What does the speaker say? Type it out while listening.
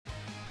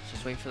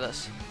Just wait for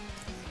this.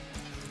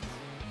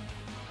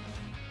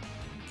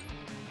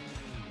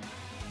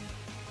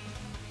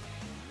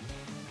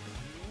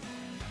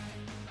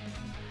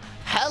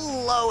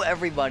 Hello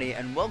everybody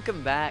and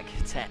welcome back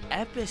to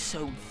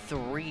episode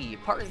 3,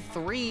 part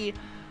 3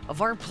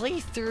 of our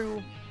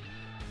playthrough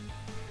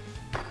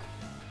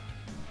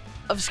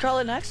of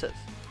Scarlet Nexus.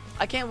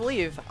 I can't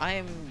believe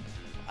I've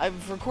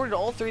recorded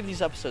all 3 of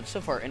these episodes so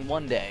far in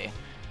one day.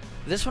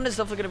 This one is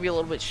definitely going to be a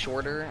little bit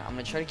shorter. I'm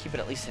going to try to keep it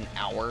at least an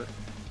hour,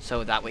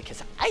 so that way,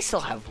 because I still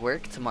have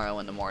work tomorrow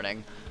in the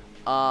morning.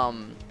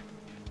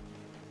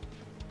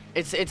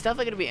 It's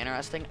definitely going to be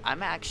interesting.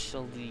 I'm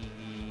actually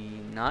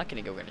not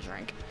going to go get a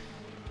drink.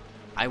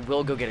 I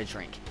will go get a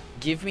drink.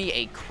 Give me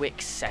a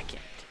quick second.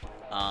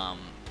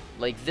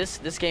 Like,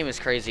 this game is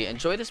crazy.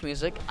 Enjoy this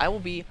music. I will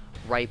be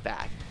right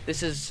back.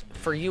 This is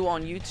for you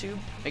on YouTube.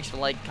 Make sure to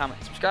like,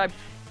 comment, subscribe.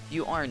 If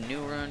you are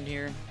new around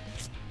here,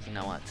 you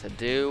know what to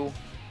do.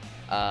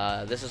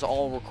 This is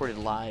all recorded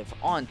live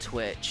on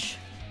Twitch.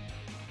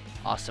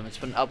 Awesome. It's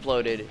been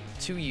uploaded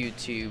to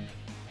YouTube.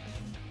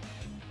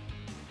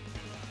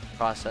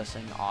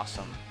 Processing.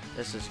 Awesome.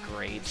 This is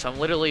great. So I'm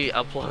literally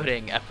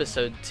uploading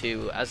episode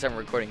 2 as I'm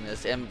recording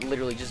this. I'm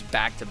literally just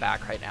back to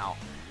back right now.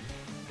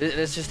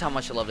 That's just how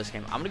much I love this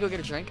game. I'm gonna go get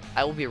a drink.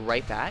 I will be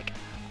right back.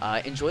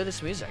 Enjoy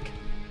this music.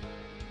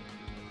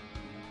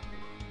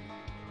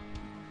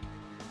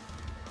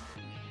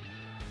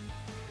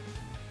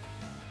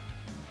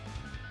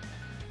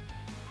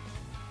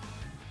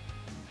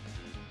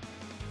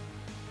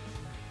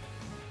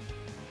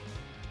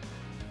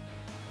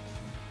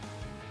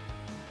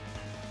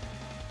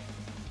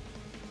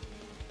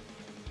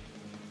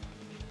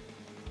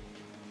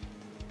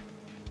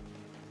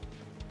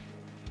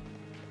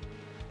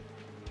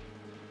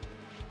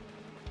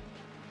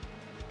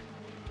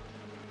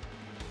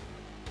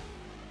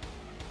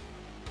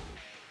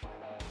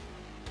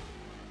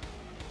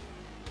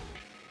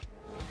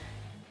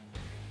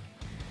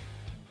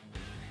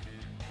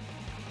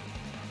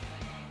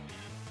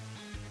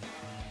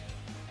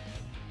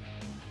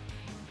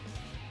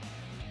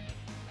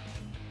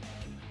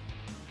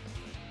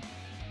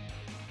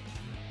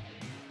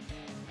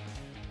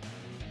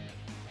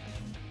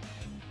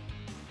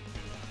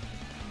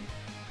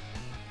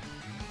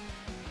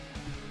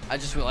 I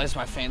just realized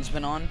my fan's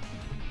been on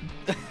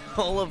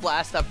all of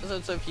last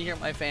episode, so if you hear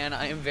my fan,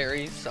 I am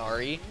very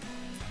sorry.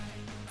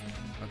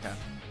 Okay.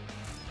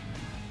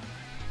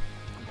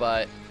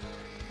 But,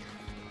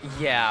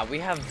 yeah, we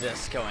have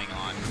this going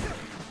on.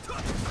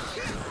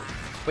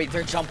 Wait,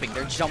 they're jumping,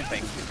 they're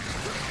jumping.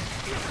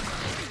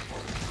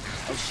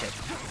 Oh, shit.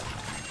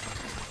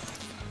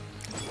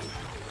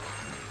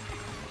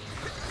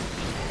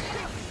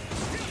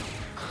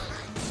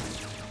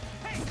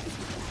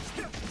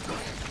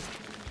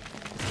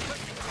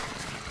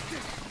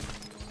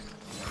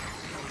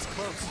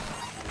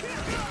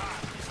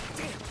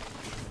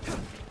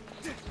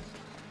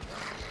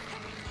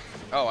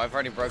 Oh, I've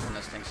already broken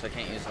this thing, so I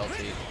can't use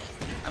LT.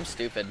 I'm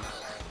stupid.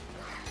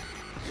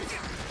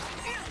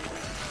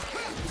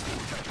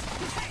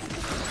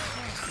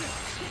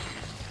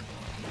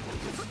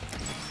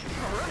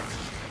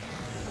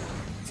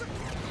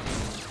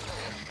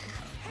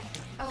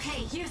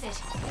 Okay, use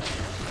it.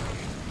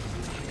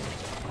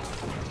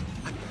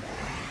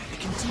 I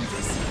can do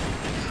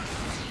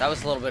this. That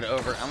was a little bit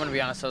over. I'm gonna be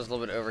honest, that was a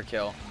little bit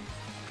overkill.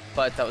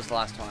 But that was the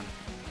last one.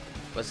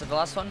 Was it the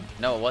last one?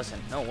 No, it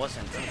wasn't. No, it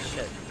wasn't. Oh,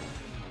 shit.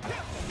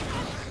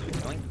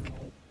 Boink.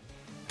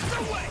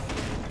 No way.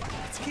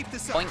 Let's keep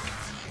this up. Boink.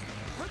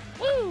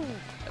 Woo!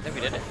 I think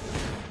we did it.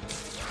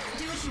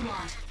 Do what you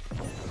want.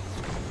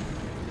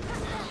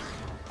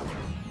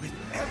 With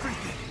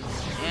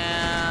everything.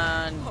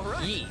 And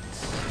right.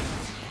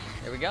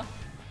 yeet. There we go.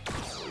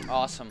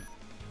 Awesome.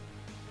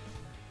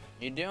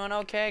 You doing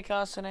okay,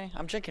 Kasane?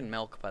 I'm drinking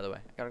milk, by the way.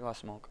 I got a glass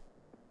of milk.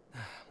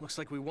 Looks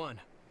like we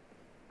won.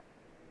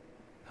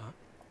 Huh?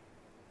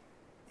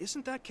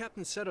 Isn't that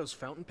Captain Seto's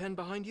fountain pen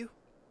behind you?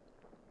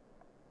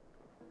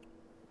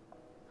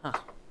 Huh.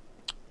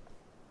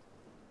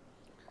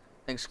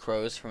 Thanks,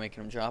 Crows, for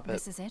making him drop it.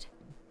 This is it?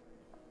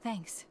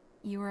 Thanks.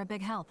 You were a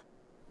big help.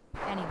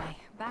 Anyway,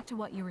 back to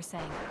what you were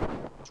saying.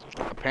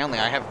 Apparently,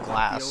 I have The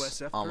glass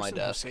OSF on my person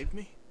who desk. saved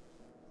me?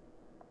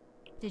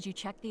 Did you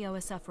check the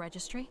OSF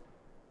registry?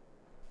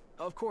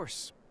 Of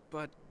course,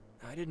 but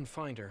I didn't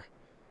find her.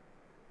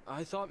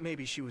 I thought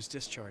maybe she was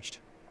discharged.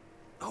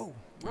 Oh,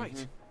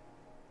 right.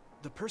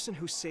 The person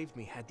who saved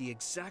me had the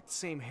exact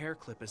same hair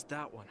clip as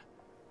that one.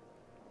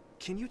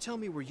 Can you tell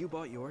me where you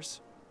bought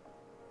yours?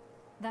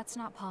 That's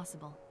not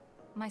possible.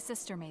 My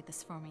sister made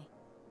this for me.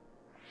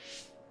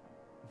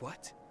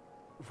 What?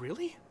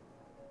 Really?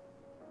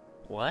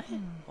 What?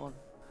 Well,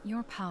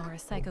 Your power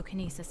is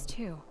psychokinesis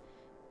too.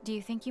 Do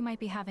you think you might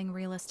be having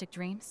realistic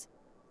dreams?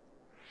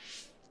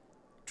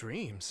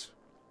 Dreams?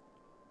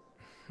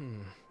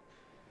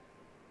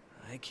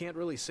 I can't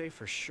really say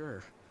for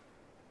sure.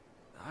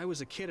 I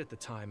was a kid at the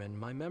time, and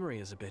my memory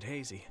is a bit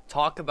hazy.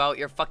 talk about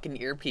your fucking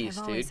earpiece,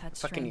 I've dude. always had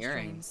Fucking strange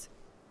earring. dreams.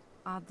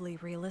 Oddly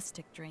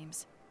realistic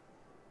dreams.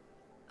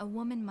 a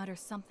woman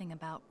mutters something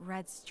about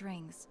red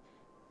strings,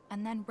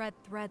 and then red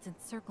threads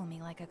encircle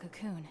me like a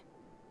cocoon.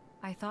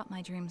 I thought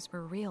my dreams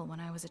were real when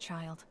I was a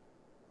child.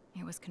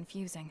 It was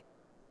confusing.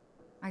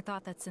 I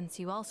thought that since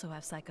you also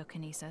have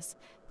psychokinesis,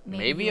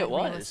 maybe it you had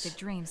was. realistic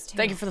dreams too.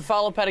 Thank you for the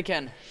follow,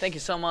 Pelican. Thank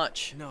you so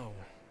much. No,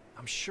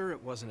 I'm sure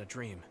it wasn't a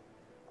dream.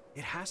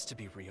 It has to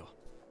be real.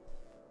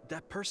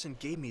 That person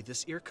gave me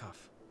this ear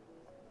cuff.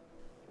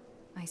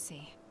 I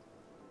see.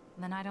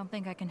 Then I don't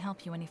think I can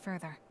help you any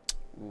further.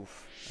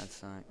 Oof, that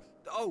sucks.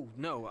 Oh,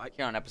 no,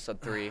 Here on episode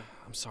 3.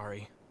 I'm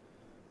sorry.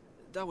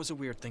 That was a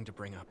weird thing to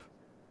bring up.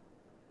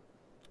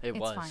 It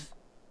was. Fine.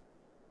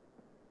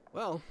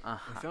 Well,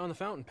 we found the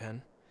fountain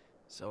pen,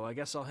 so I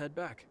guess I'll head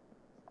back.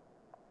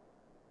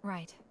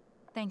 Right.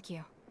 Thank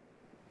you.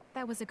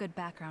 That was a good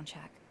background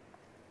check.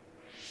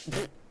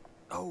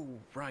 Oh,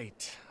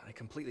 right. I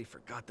completely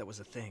forgot that was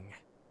a thing.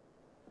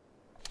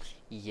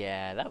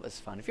 Yeah, that was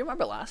fun. If you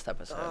remember last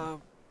episode.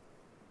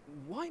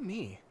 Why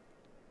me?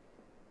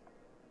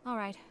 All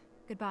right.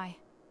 Goodbye.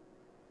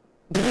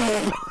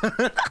 I'll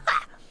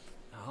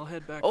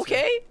head back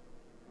Okay.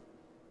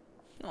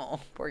 Oh,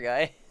 poor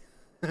guy.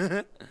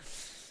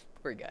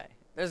 Poor guy.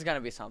 There's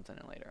gonna be something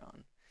later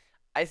on.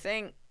 I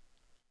think.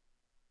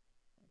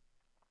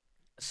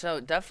 So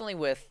definitely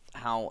with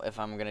how, if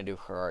I'm gonna do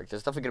her arc,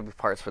 there's definitely gonna be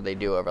parts where they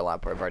do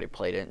overlap where I've already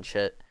played it and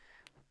shit.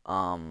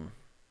 But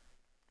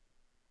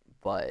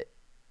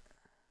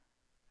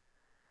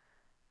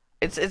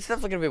it's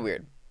definitely gonna be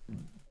weird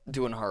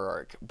doing her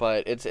arc,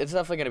 but it's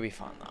definitely gonna be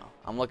fun though.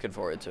 I'm looking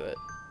forward to it.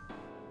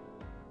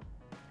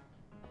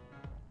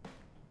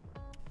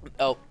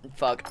 Oh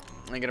fuck!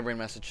 I got a brain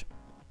message.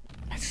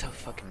 That's so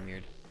fucking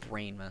weird.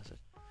 Brain message.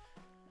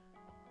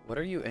 What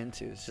are you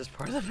into? It's just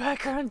part of the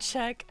background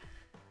check.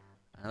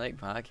 I like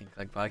Pocky.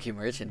 Collect Pocky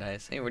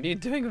merchandise. Hey, what are you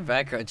doing with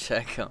background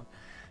check? I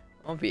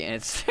won't be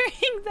answering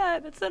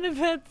that. That's not a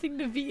bad thing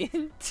to be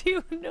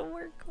into. No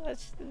more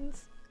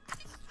questions.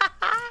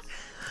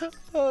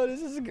 Oh,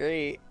 this is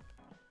great.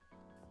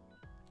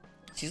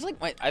 She's like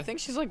I think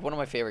she's like one of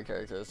my favorite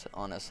characters,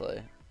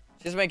 honestly.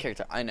 She's my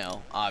character, I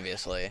know,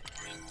 obviously.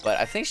 But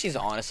I think she's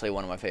honestly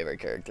one of my favorite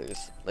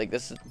characters. Like,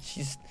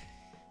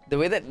 the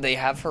way that they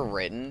have her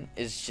written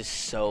is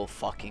just so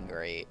fucking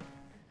great.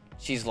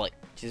 She's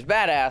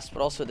badass,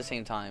 but also at the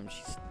same time,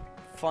 she's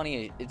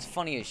funny. It's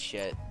funny as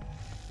shit.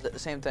 The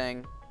same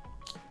thing.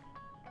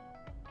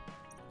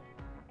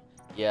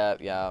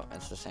 Yeah,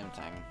 it's the same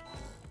thing.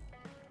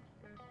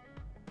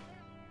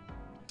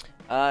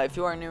 If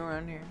you are new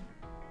around here,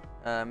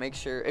 make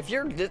sure if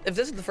this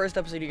is the first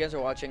episode you guys are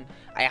watching,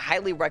 I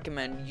highly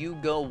recommend you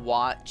go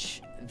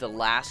watch the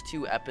last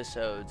 2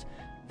 episodes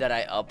that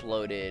I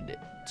uploaded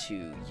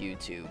to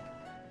YouTube,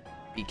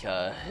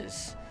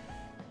 because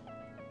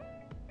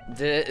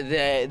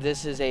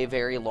this is a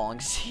very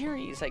long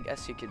series, I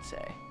guess you could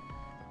say.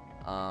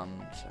 So I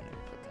need to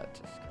put that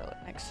to Scarlet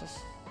Nexus.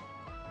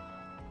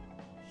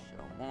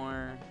 Show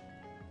more.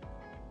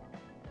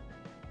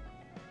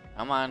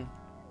 Come on,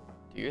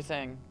 do your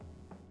thing.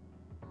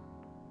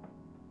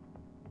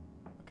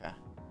 Okay.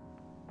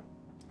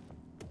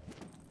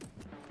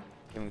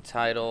 Give me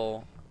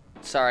title.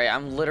 Sorry,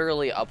 I'm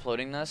literally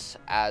uploading this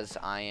as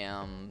I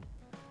am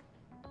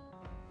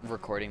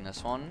recording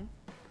this one.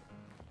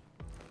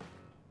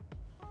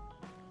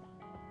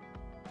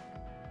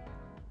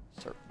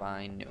 Sort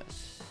by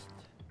newest.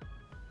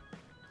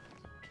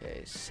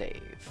 Okay,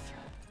 save.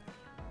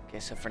 Okay,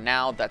 so for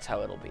now, that's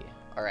how it'll be.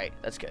 Alright,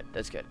 that's good,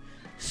 that's good.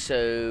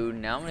 So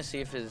now I'm gonna see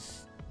if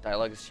his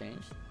dialogue has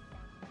changed.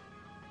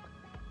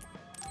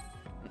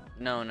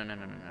 No. Not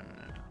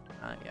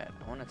yet.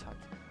 I wanna talk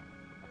to him.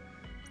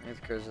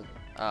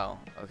 Oh,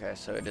 okay,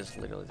 so it is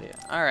literally the...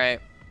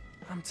 Alright.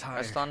 I'm tired.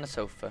 Rest on the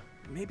sofa.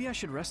 Maybe I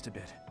should rest a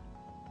bit.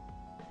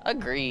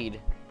 Agreed.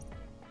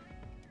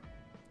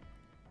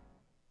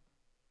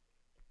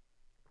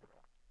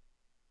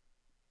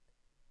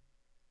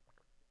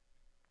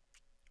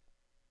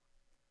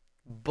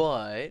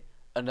 But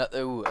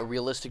a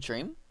realistic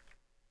dream?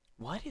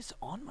 What is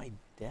on my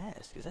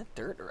desk? Is that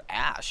dirt or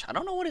ash? I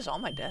don't know what is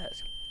on my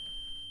desk.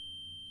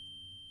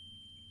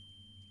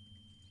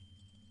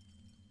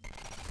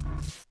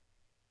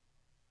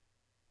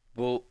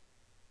 Well,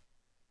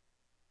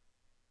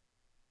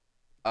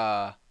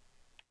 Huh?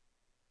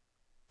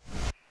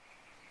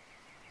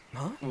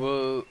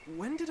 whoa,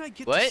 When did I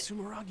get what? to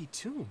Sumeragi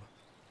Tomb?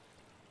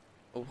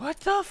 What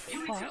the fuck?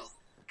 Yurito,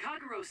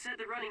 Kagero said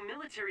they're running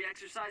military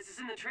exercises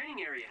in the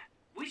training area.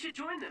 We should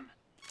join them.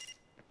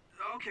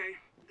 Okay,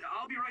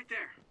 I'll be right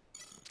there.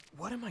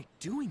 What am I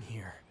doing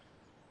here?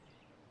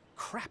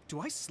 Crap, do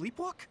I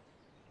sleepwalk?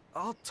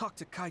 I'll talk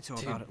to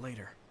Kaito about it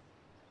later.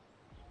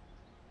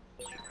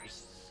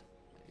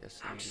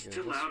 I'm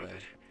still out of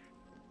it.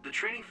 The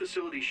training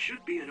facility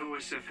should be in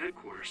OSF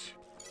headquarters.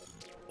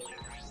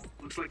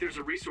 Looks like there's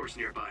a resource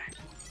nearby.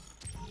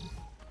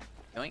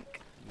 Yoink.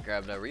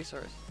 Grab that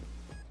resource.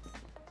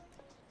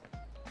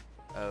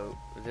 Oh,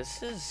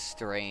 this is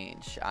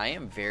strange. I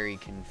am very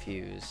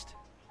confused.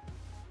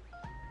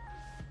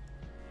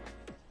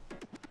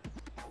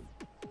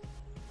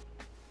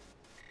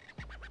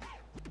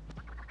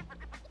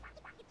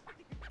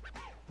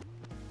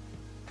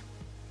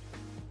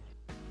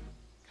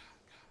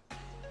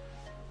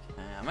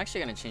 I'm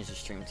actually gonna change the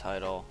stream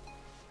title.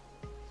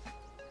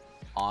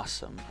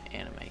 Awesome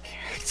anime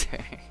character.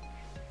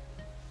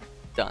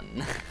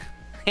 Done.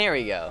 Here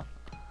we go.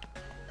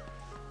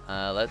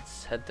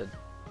 Let's head to...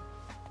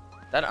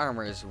 That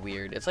armor is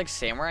weird. It's like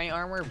samurai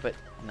armor, but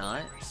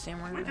not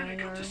samurai When did I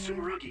come to armor.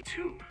 Sumeragi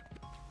Tomb?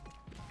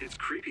 It's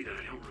creepy that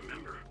I don't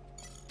remember.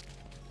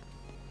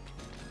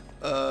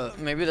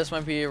 Maybe this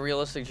might be a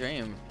realistic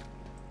dream.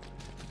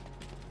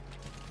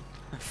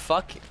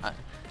 Fuck.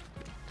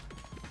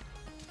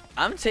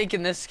 I'm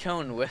taking this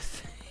cone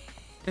with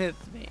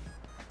me.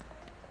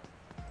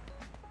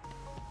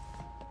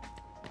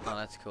 Oh,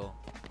 that's cool.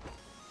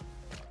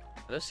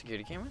 Are those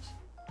security cameras?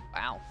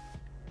 Wow.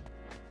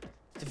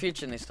 It's the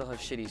future and they still have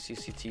shitty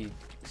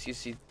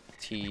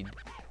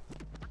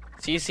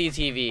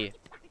CCTV.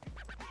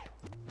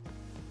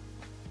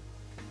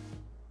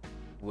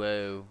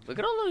 Whoa. Look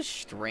at all those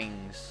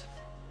strings.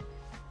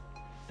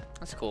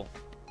 That's cool.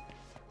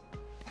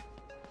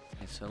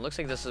 Okay, so it looks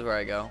like this is where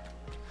I go.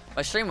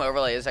 My stream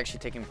overlay is actually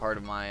taking part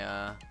of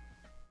my,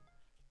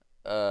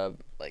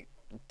 like,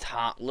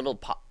 little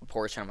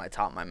portion of my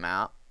top of my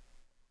map.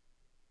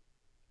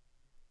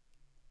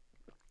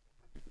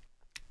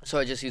 So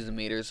I just use the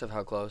meters of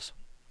how close.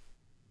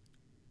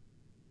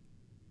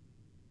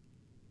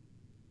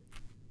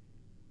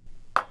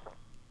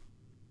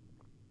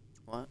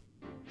 What?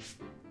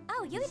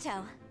 Oh,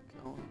 Yuito.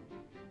 Oh.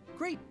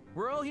 Great,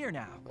 we're all here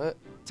now. What?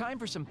 Time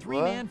for some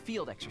three-man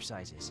field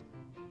exercises.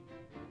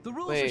 The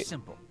rules are Wait,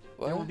 simple.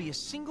 what? There will be a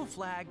single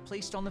flag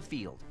placed on the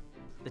field.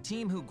 The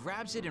team who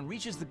grabs it and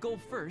reaches the goal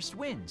first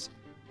wins.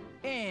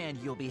 And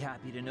you'll be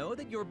happy to know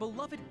that your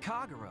beloved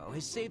Kagero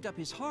has saved up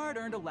his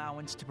hard-earned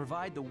allowance to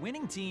provide the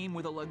winning team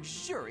with a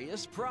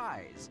luxurious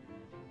prize.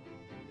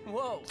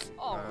 Whoa,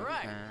 all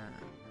right.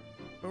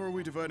 How are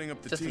we dividing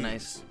up the Just teams?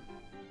 nice.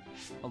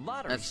 A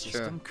lottery That's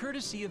system true.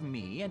 courtesy of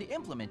me and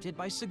implemented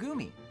by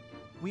Sagumi.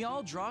 We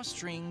all draw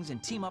strings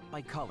and team up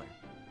by color.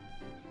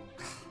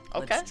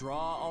 Okay. Let's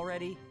draw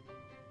already.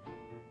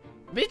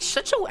 Bitch,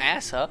 shut your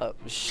ass up.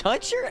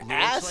 Shut your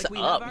ass like we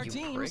have up, our you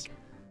teams. prick.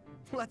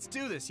 Let's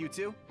do this, you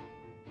two.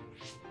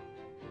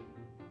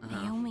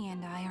 Naomi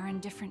and I are in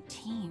different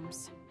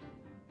teams.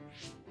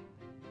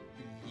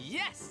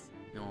 Yes!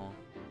 No.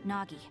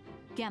 Nagi,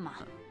 Gemma,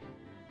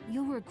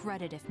 you'll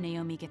regret it if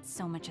Naomi gets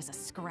so much as a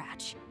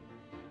scratch.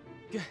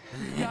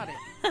 Got it.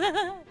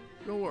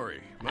 Don't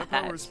worry, my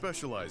power is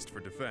specialized for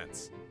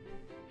defense.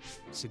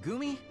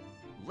 Sagumi,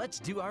 let's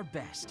do our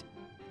best.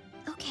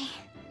 Okay.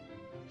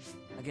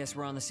 I guess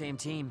we're on the same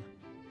team.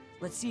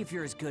 Let's see if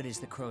you're as good as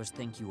the crows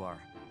think you are.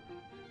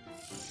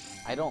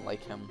 I don't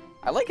like him.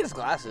 I like his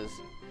glasses.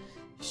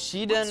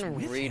 Shiden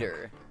with him?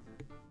 Reader.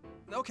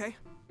 Okay.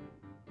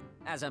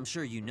 As I'm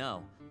sure you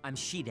know, I'm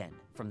Shiden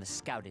from the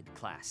Scouted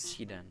class.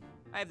 Shiden.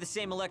 I have the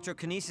same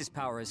electrokinesis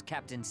power as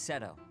Captain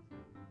Seto.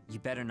 You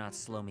better not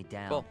slow me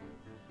down. Cool.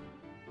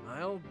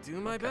 I'll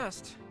do my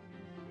best.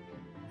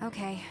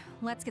 Okay,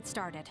 let's get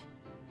started.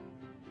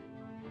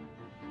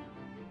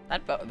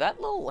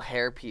 That little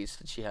hairpiece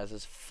that she has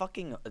is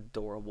fucking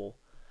adorable.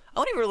 I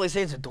don't even really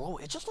say it's adorable.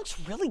 It just looks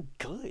really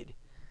good.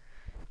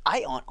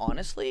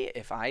 Honestly,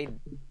 if I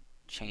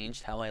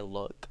changed how I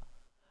look,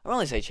 I don't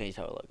really say changed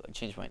how I look, like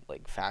changed my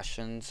like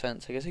fashion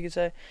sense, I guess you could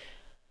say.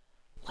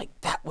 Like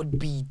that would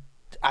be,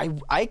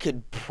 I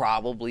could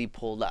probably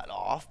pull that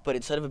off, but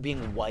instead of it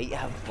being white,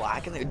 have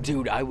black in there,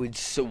 dude. I would.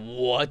 So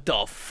what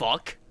the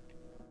fuck?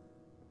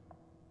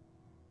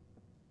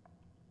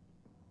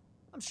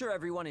 I'm sure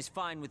everyone is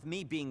fine with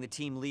me being the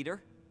team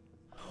leader.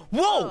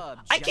 Whoa!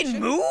 I can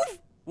Objection? move?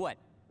 What?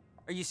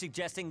 Are you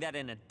suggesting that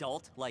an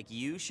adult like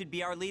you should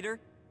be our leader?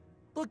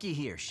 Looky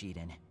here,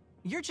 Shiden.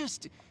 You're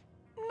just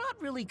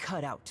not really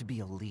cut out to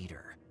be a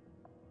leader.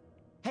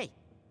 Hey,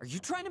 are you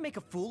trying to make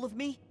a fool of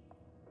me?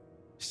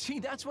 See,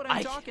 that's what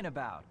I'm talking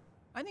about.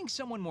 I think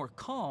someone more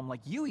calm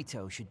like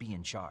Yuito should be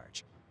in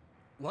charge.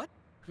 What?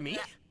 Me?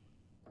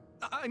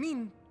 I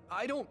mean,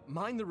 I don't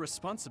mind the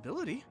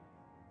responsibility.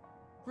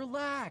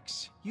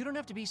 Relax. You don't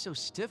have to be so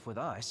stiff with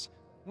us.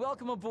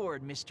 Welcome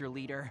aboard, Mr.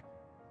 Leader.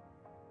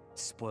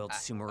 Spoiled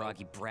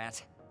Sumeragi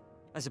brat.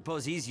 I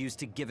suppose he's used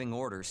to giving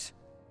orders.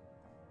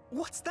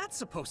 What's that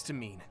supposed to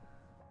mean?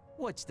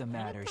 What's the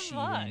matter, the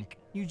Shiden? fuck?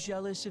 You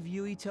jealous of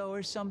Yuito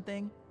or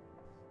something?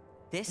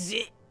 This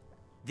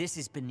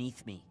is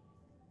beneath me.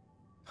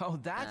 Oh,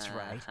 that's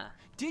right.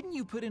 Didn't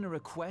you put in a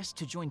request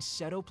to join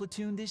Seto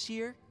Platoon this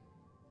year?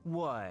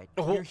 What?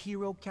 Oh. Your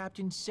hero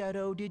Captain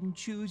Seto didn't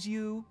choose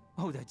you?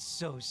 Oh, that's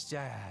so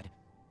sad.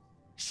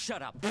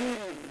 Shut up.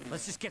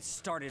 Let's just get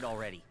started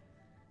already.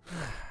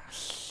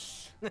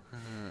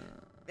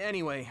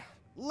 Anyway,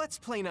 let's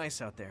play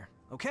nice out there,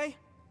 okay?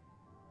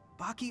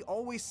 Baki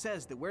always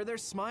says that where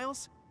there's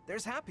smiles,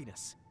 there's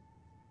happiness.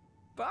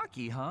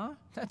 Baki, huh?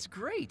 That's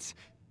great.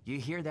 You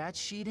hear that,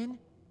 Shiden?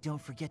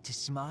 Don't forget to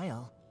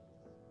smile.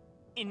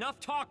 Enough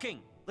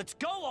talking. Let's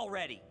go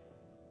already.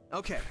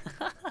 Okay,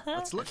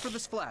 let's look for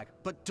this flag,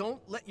 but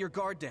don't let your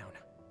guard down.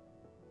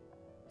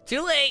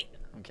 Too late.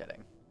 I'm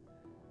kidding.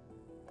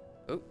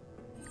 Oop.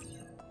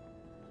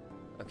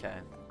 Okay.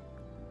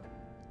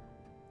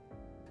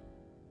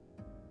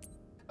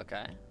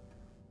 Okay.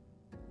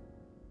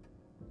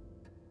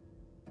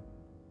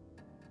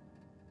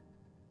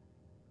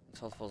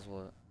 Health falls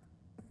what?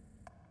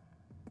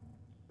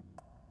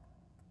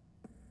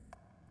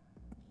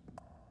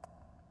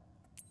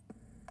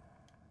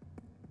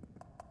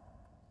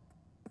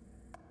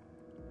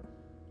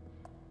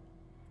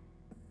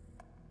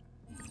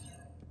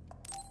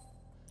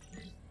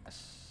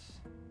 Yes.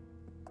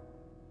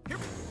 Here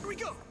we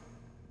go.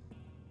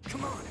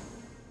 Come on.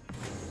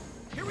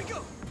 Here we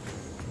go.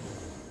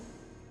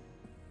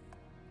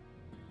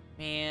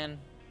 Man.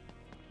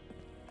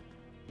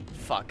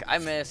 Fuck, I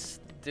missed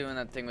doing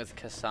that thing with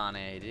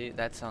Kasane, dude.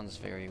 That sounds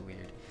very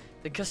weird.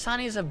 The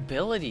Kasane's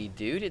ability,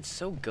 dude, it's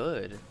so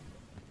good.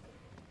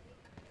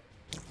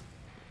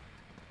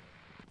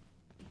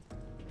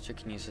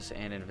 Telekinesis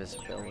and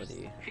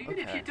invisibility. Even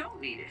if you don't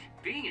need it,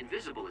 being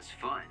invisible is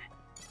fun.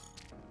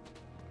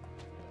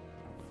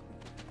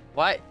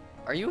 What?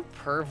 Are you a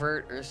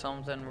pervert or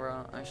something,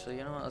 bro? Actually,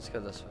 you know what? Let's go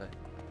this way.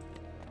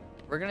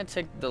 We're gonna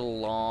take the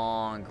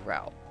long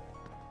route.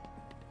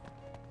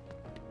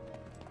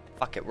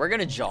 Fuck it, we're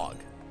gonna jog.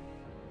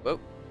 Whoa.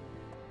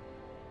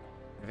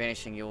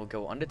 Vanishing, you will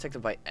go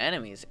undetected by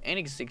enemies, and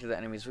you can stick to the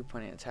enemy's weak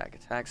point and attack.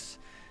 Attacks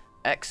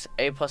X,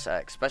 A plus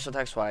X, special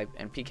attacks Y,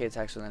 and PK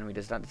attacks when the enemy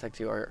does not detect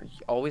you are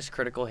always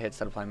critical hits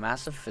that apply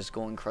massive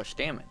physical and crush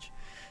damage.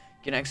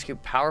 You can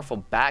execute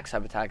powerful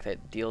backstab attack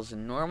that deals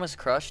enormous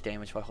crush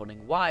damage by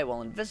holding Y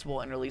while invisible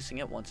and releasing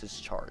it once it's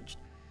charged.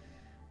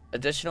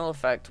 Additional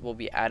effect will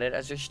be added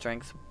as you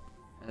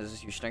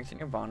strengthen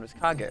your bond with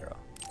Kagero.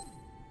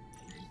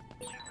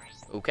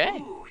 Okay.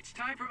 Ooh, it's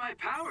time for my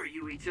power,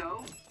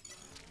 Yuito.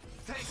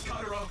 Thanks,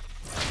 Kagero.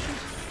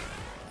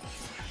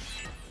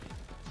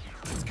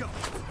 Let's go.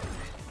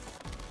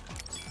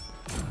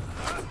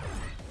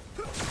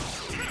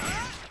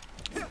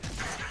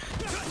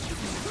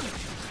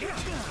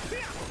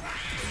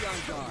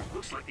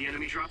 Looks like the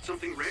enemy dropped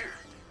something rare.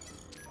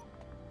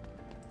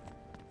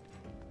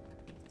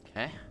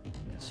 Okay.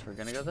 Guess we're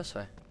gonna go this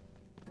way.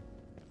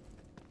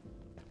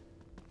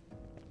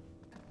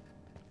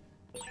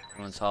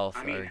 Everyone's all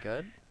very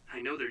good.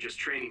 I know they're just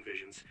training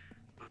visions,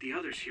 but the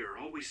others here are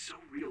always so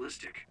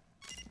realistic.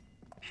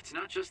 It's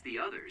not just the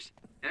others.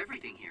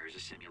 Everything here is a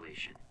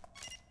simulation.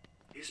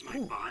 Is my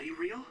body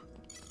real?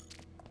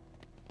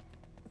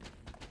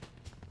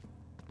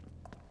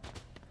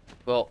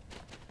 Well,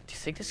 do you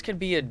think this could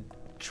be a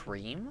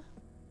dream?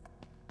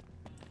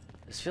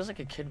 This feels like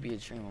it could be a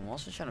dream. I'm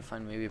also trying to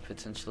find maybe a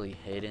potentially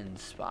hidden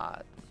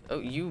spot. Oh,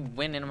 you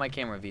went into my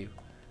camera view.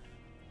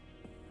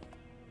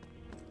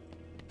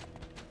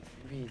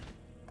 Maybe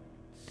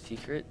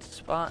secret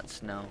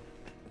spots? No.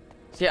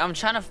 See, I'm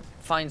trying to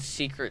find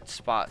secret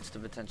spots to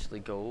potentially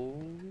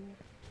go.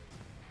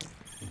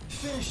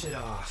 Finish it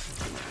off.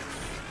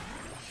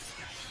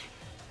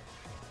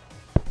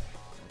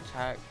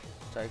 Attack,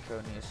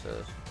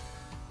 Psychonesis.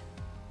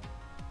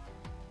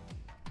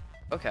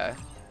 Okay.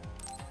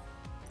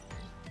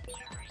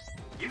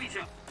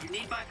 Yuito, you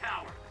need my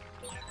power.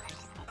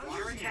 A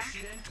water attack?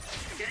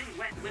 Getting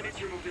wet limits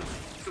your mobility,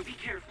 so be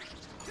careful.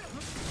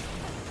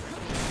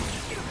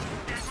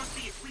 That must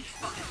be its weak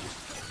spot.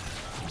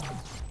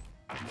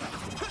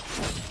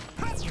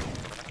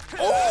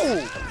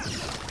 Oh!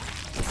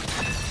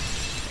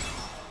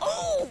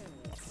 Oh!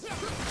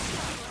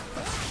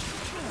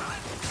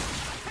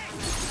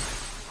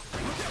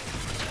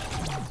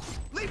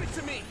 Leave it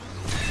to me.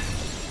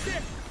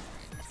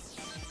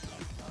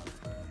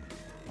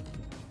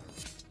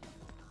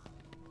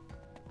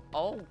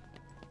 Oh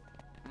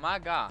my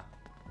god.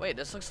 Wait,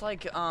 this looks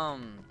like Ow,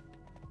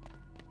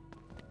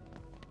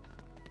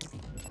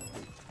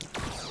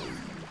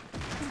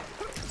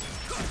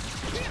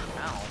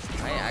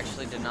 I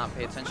actually did not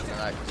pay attention to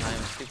that because I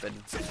am stupid.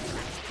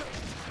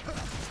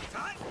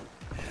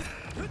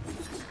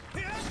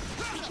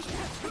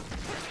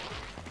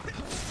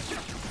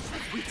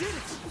 We did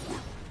it.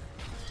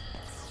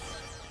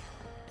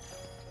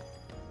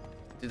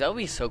 Dude, that would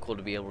be so cool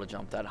to be able to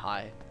jump that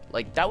high.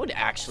 Like, that would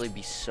actually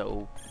be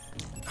so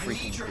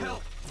freaking cool.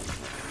 Help.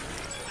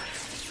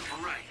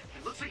 All right,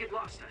 it looks like it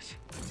lost us.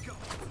 Let's go.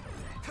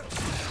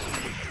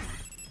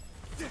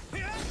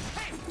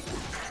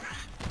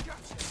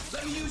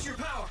 Let me use your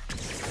power.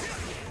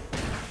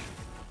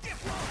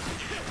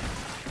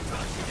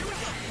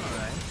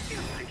 Alright.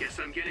 I guess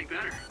I'm getting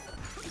better.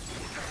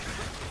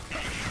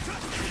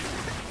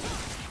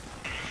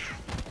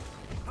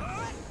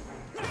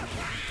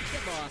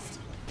 Get lost.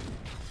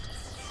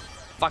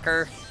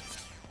 Fucker. I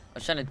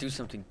was trying to do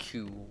something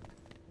cool.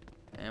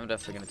 And I'm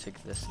definitely gonna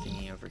take this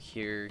thingy over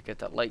here, get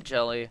that light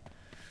jelly.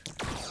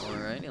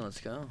 Alrighty, let's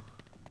go.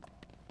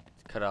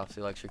 Let's cut off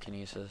the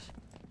electrokinesis.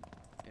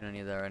 You don't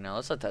need that right now.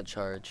 Let's let that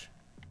charge.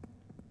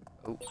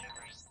 Oh.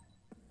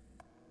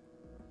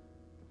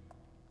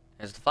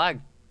 There's the flag.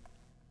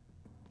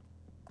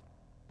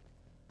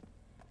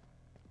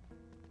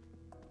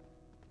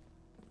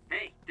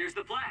 Hey, there's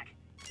the flag.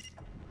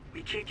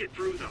 We can't get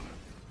through them.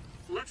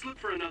 Let's look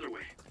for another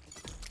way.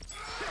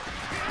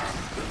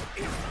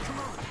 Come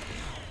on.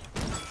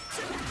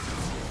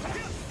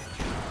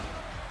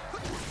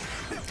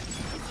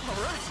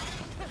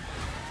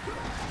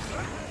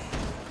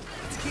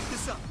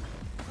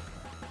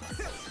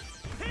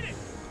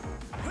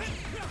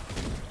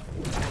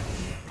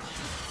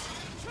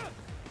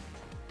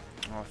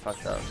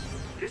 fucked up.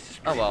 This is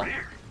Oh pretty well.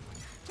 rare.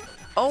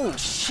 Oh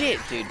shit,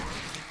 dude.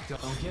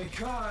 Don't get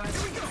caught.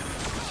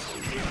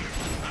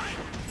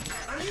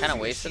 I kind of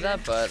wasted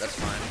that, but that's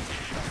fine.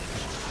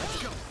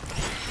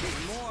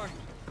 More.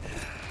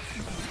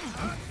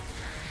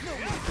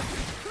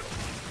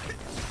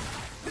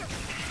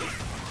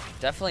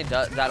 Definitely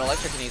does. That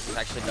electrokinesis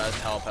actually does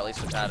help, at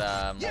least with that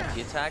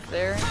multi-attack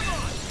there.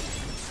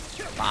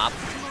 Bop.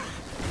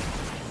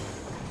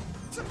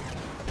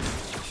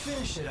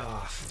 Finish it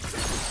off.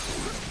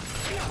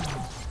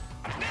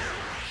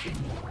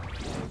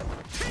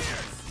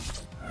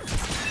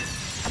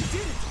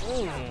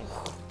 Ooh.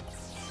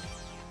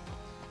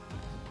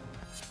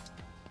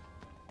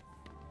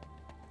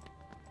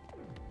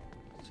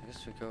 So I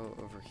guess we go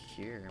over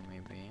here,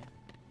 maybe.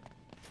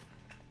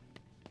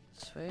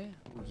 This way?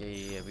 Ooh,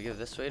 yeah. We go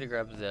this way to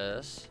grab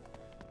this.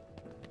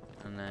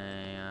 And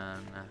then...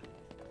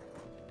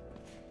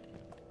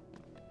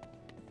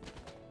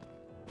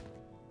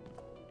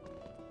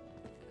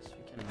 guess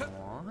we can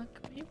walk,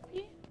 maybe?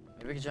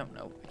 Maybe we can jump.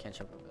 Nope, we can't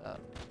jump over that.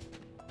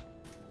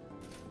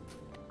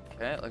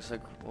 Okay, it looks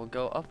like we'll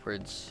go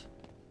upwards.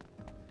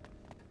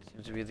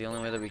 Seems to be the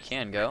only way that we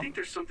can go. I think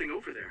there's something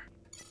over there.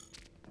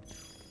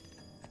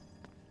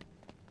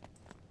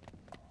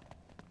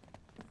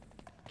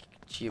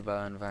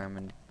 Chiba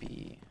environment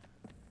B.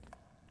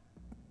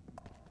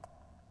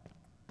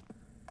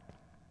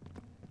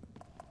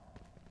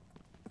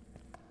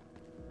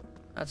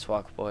 Let's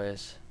walk,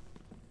 boys.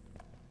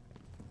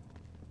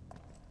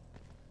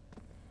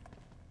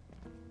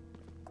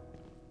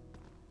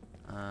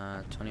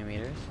 Uh, 20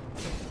 meters.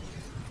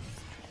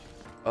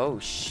 Oh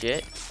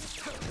shit.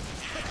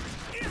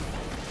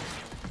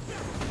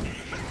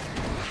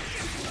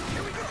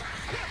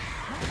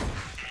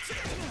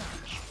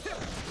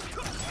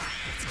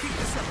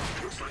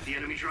 Looks like the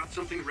enemy dropped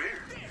something rare.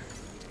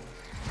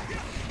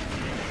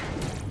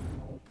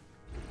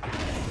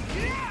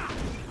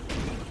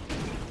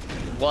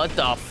 What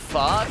the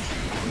fuck?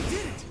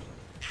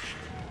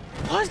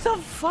 What the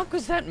fuck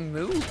was that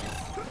move?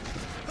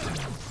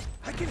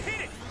 I can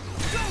hit it.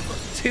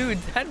 Dude,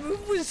 that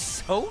move was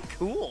so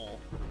cool.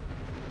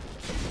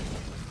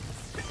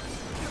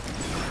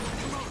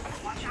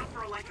 Watch out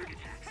for electric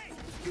attacks.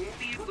 You won't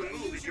be able to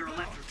move if you're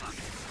electrified.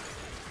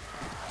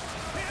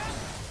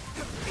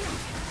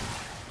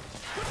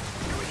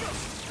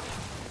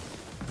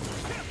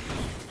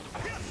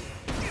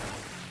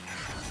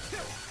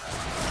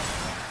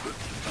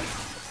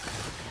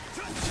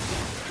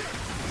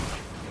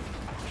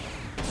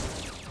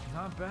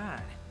 Not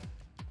bad.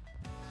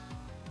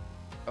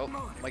 Oh,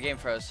 my game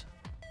froze.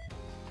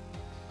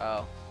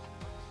 Oh.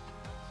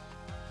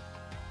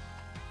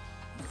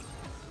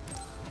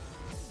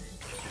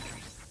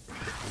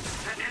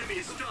 That enemy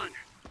is stunned.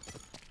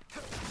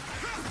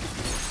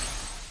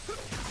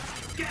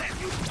 Get him,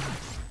 you.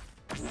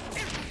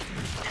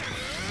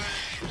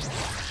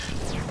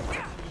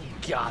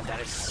 God, that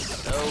is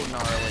so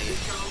gnarly.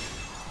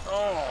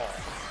 Oh.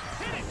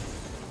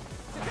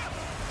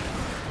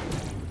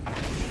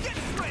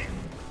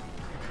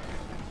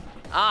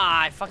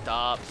 Ah, I fucked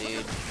up,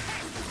 dude.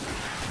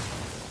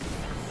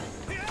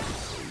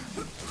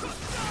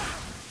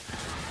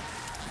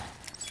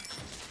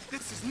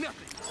 This is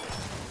nothing.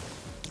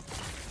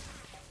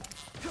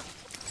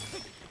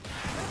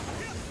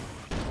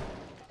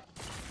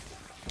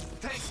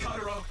 Thanks,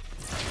 Kagero.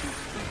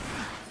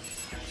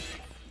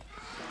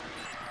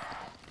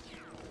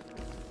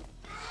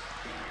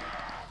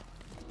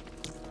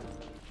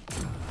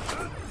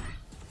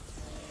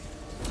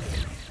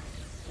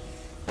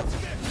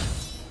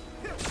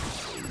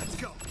 Let's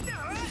go.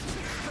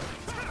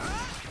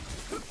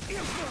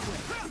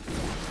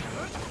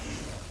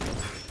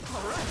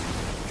 All right.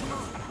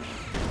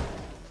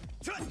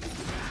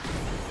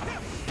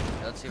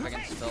 Let's see if I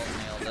can still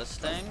nail this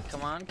thing.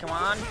 Come on, come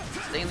on.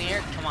 Stay in the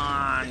air. Come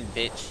on,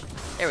 bitch.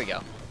 There we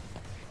go.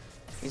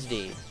 He's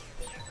dead.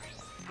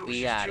 That was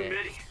We just got too it.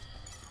 many.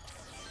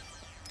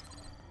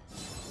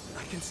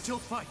 I can still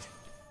fight.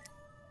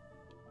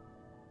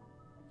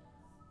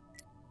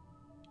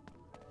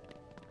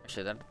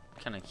 Actually, that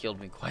kind of healed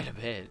me quite a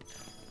bit.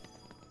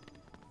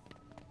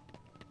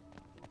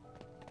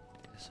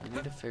 So I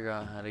need to figure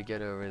out how to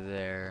get over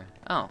there.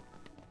 Oh.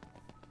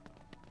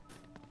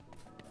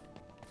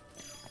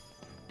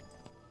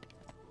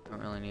 Don't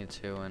really need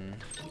to, and...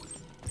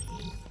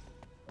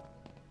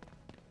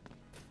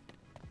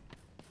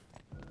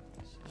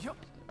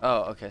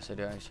 Oh, okay, so I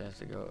do actually have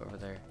to go over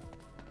there.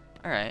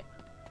 Alright.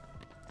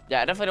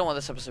 Yeah, I definitely don't want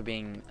this episode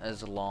being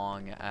as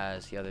long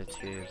as the other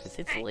two, because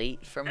it's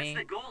late for me.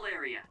 That's the goal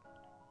area.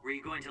 Were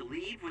you going to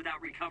leave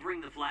without recovering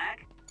the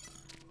flag?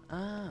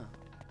 Oh.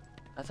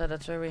 I thought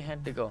that's where we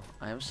had to go.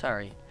 I am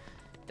sorry.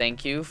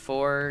 Thank you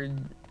for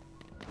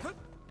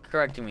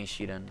correcting me,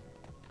 Shidan.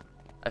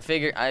 I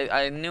figured,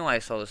 I knew I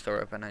saw the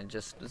door open, I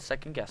just was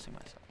second guessing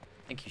myself.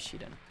 Thank you,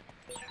 Shidan.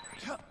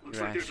 Looks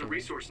like there's a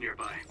resource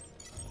nearby.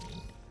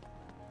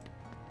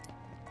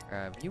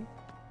 Grab you.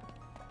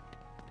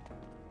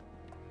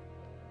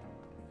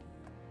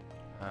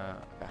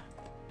 Okay.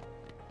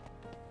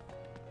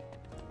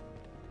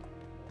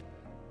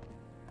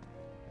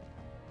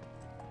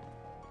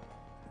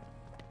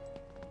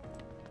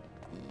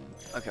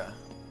 Okay.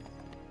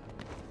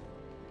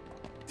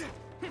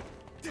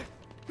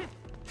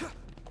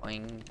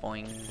 Boing,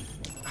 boing.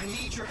 I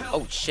need your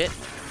help. Oh, shit.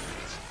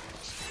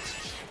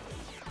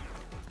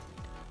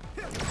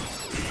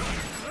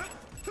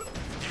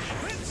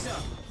 So,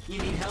 you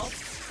need help?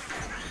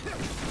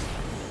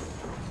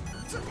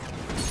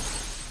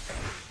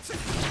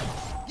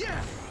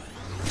 Yeah.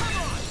 Come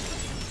on.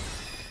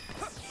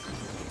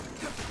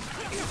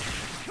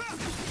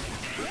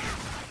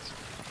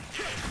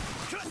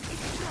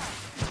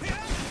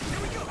 Here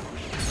we go.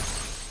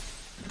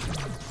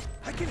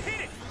 I can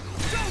hit it.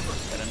 It's over.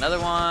 Got another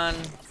one.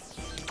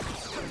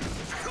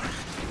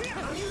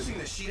 I'm using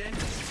the sheet end.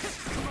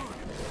 Come on.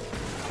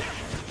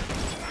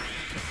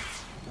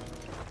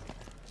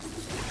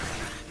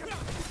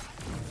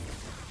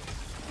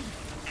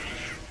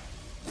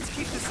 Let's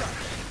keep this up.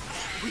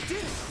 We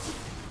did it.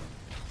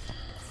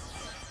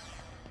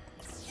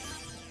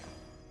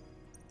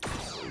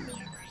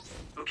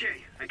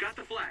 Okay, I got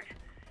the flag.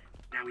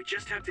 Now we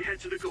just have to head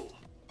to the goal.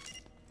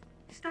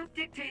 Stop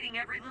dictating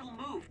every little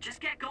move.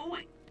 Just get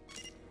going.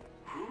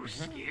 Ooh,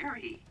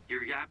 scary.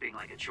 You're yapping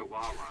like a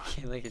chihuahua.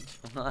 Like a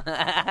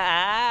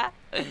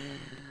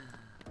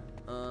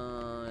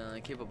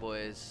keep it,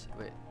 boys.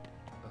 Wait.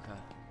 Okay.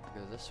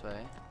 Go this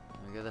way.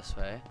 Then we go this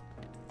way.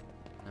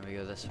 Then we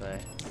go this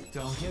way.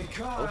 Don't get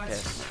caught. Okay.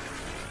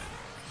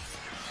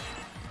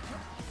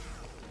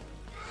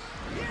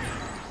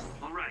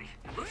 All right,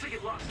 looks like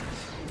it lost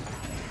us.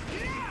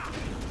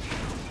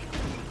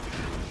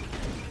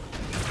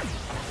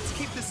 Let's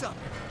keep this up.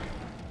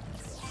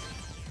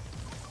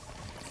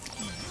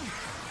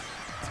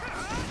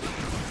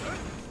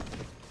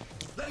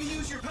 Let me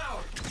use your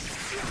power.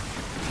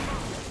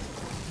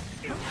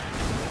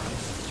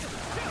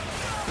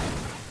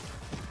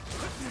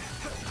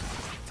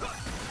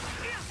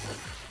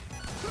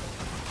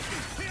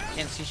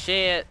 Can't see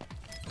shit.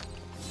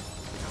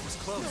 That was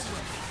close.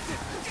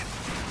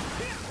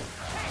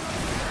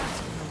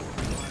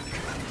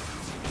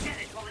 Get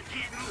it while it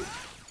can't move.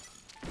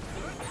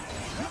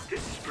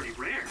 This is pretty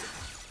rare.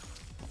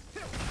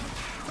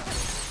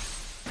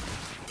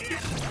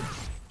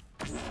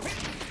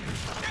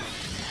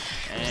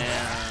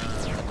 And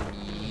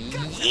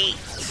yeet.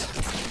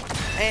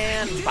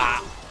 And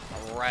bop.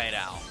 Right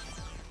out.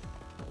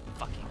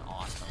 Fucking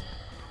awesome.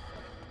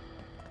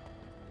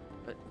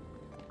 But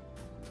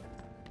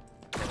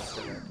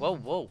whoa,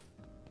 whoa.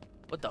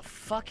 What the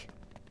fuck?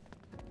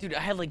 Dude, I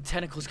had like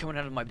tentacles coming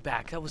out of my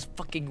back. That was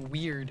fucking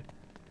weird.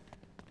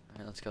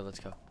 Alright, let's go, let's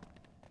go.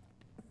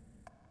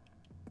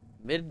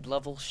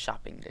 Mid-level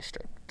shopping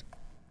district.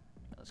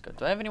 Let's go.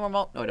 Do I have any more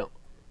malt? No, I don't.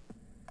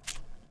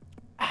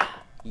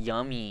 Ah,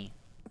 yummy.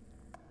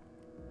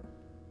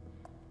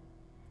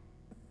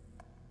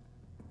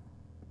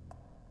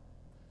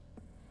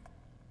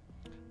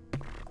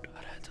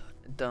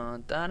 I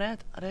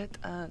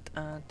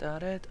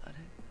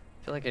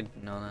feel like I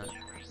know that.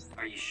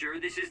 Are you sure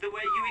this is the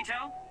way,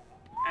 Yuito?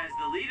 As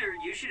the leader,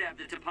 you should have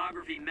the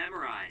topography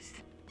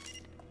memorized.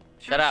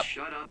 Shut up.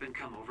 Shut up and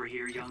come over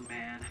here, young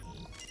man.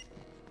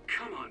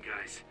 Come on,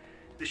 guys.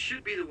 This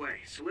should be the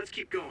way, so let's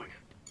keep going.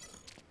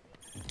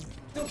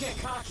 Don't get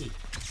cocky.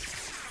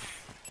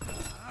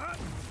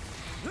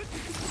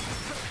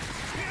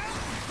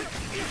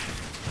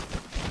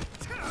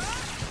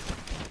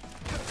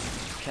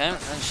 Okay,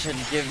 that should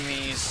give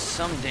me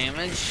some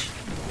damage.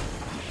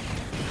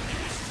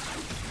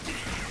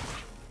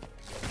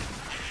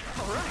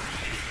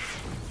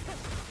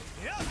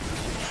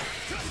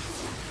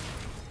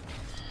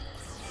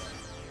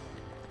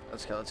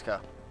 Let's go, let's go.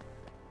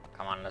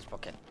 Come on, let's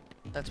book it.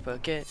 Let's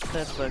book it,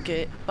 let's book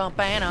it. Bum,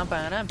 bam,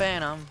 bam,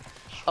 bam.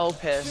 Oh,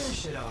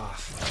 piss. Finish it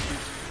off.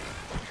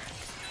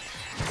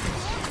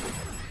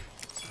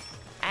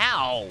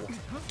 Ow!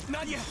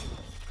 Not yet.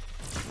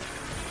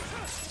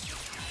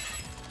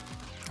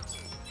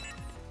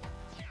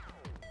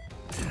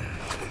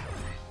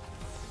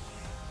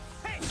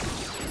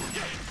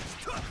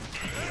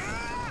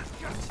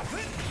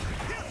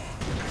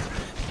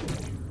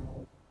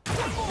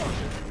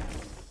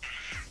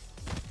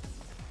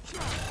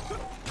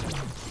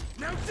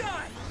 Now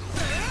die.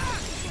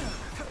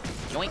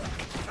 Yoink.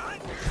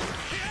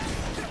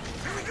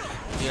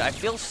 Dude, I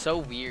feel so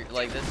weird.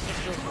 Like, this just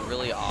feels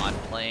really odd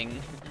playing.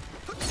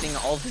 Seeing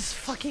all this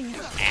fucking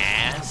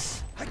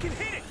ass. I can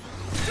hit it.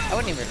 I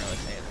wouldn't even really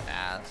say it's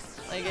ass.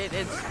 Like,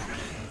 it's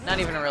not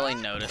even really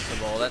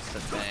noticeable. That's the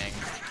thing.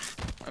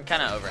 I'm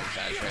kind of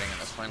over-exaggerating at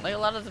this point. Like, a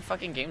lot of the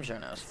fucking game show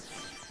knows.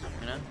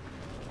 You know?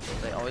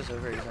 They always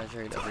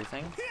over-exaggerate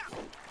everything.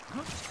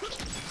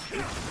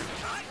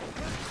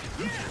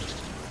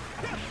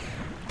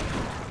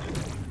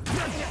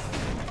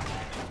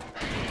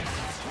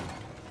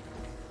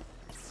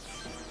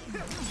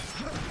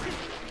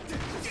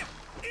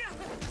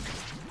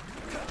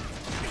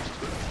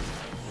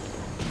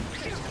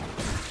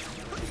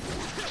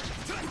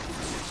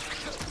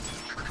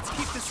 Let's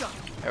keep this up.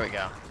 There we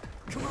go.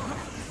 Come on.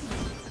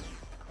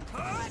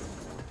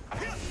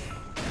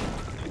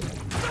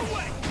 No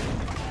way.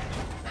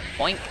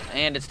 Boink,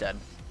 and it's dead.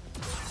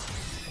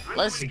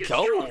 Let's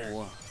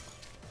go.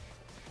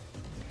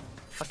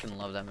 Fucking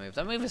love that move.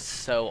 That move is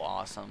so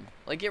awesome.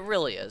 Like, it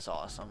really is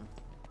awesome.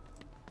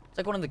 It's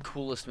like one of the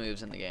coolest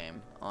moves in the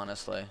game,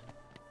 honestly.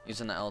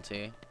 Using the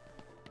LT.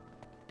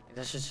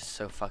 That's just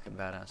so fucking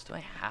badass. Do I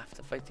have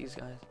to fight these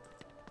guys?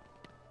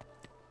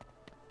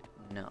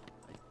 No,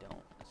 I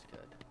don't. That's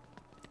good.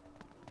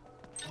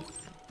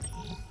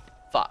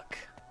 Fuck.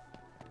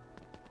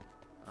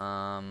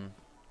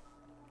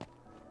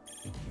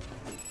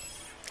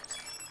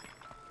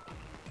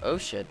 Oh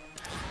shit.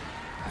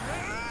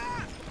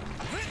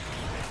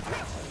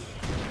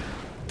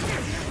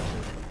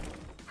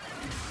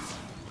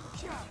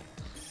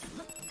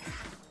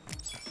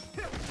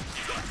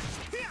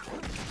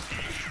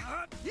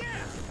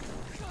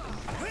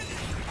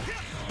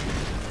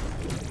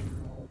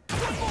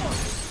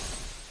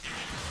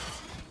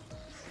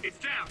 It's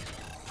down.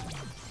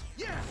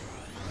 Yeah.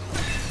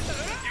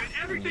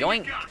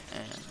 Yoink.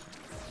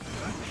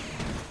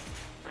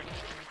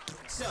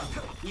 So,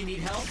 you need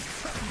help?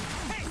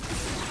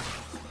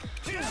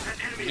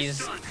 He's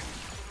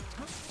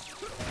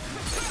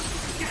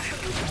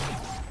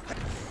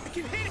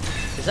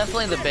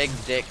definitely the big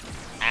dick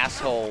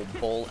asshole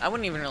bull. I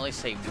wouldn't even really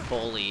say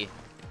bully.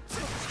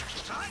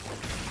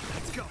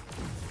 Let's go.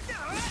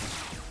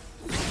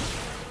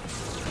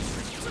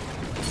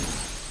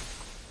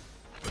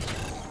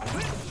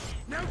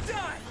 Now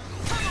die.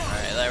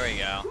 Alright, there we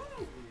go.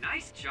 Ooh,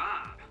 nice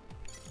job.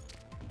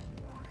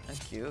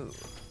 Thank you.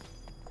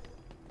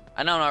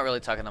 I know I'm not really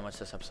talking that much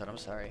this episode. I'm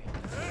sorry.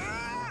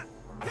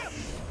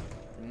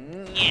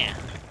 Yeah.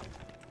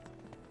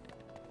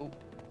 Oh,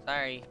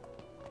 sorry.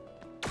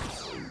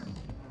 So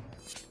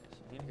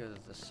we need to go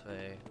this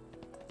way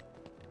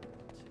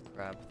to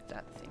grab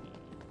that thingy.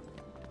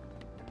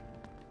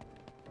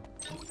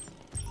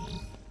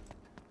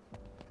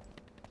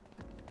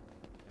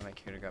 Make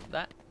sure to grab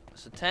that.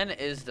 So 10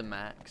 is the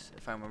max,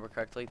 if I remember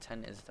correctly.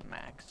 10 is the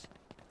max.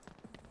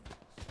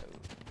 So,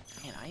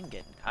 man, I'm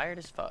getting tired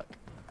as fuck.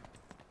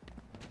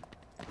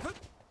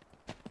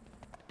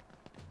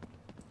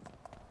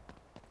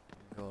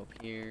 Go up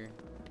here.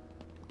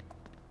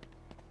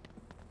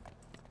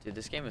 Dude,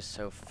 this game is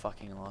so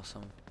fucking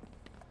awesome.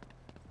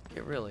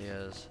 It really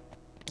is.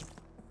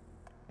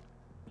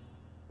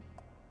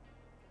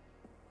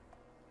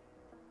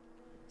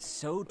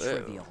 So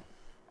trivial.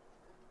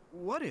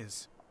 What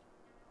is?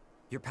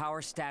 Your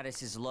power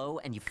status is low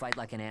and you fight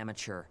like an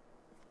amateur.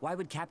 Why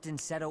would Captain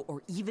Seto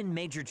or even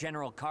Major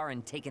General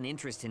Karin take an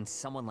interest in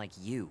someone like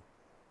you?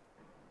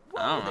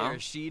 I don't know. There,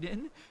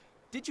 Shiden.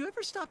 Did you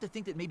ever stop to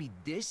think that maybe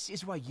this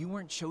is why you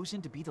weren't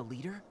chosen to be the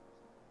leader?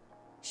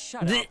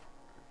 Shut up.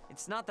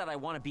 It's not that I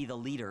want to be the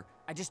leader.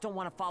 I just don't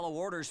want to follow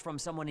orders from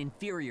someone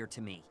inferior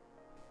to me.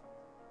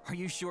 Are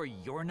you sure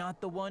you're not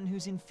the one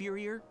who's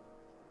inferior?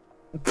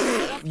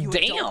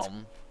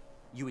 Damn.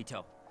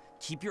 Yuito,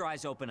 keep your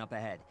eyes open up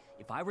ahead.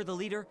 If I were the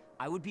leader,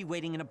 I would be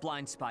waiting in a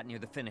blind spot near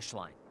the finish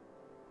line.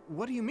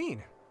 What do you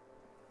mean?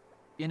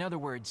 In other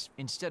words,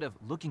 instead of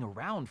looking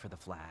around for the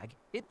flag,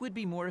 it would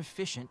be more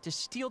efficient to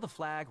steal the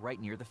flag right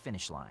near the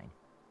finish line.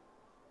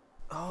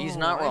 Oh, He's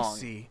not wrong. I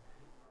see.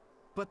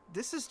 But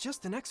this is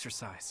just an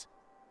exercise.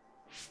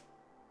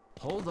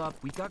 Hold up,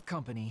 we've got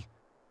company.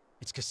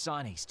 It's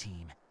Kasane's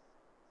team.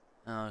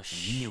 Oh I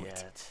shit. knew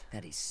it.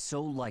 That is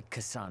so like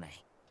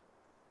Kasane.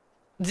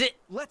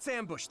 Let's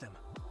ambush them.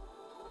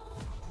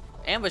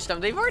 Ambush them.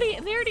 They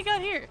already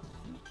got here.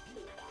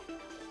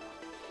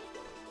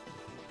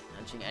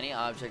 Launching any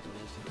object which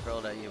is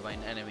hurled at you by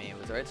an enemy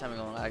with the right timing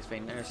on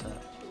activating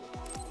intercept.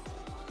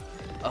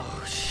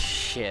 Oh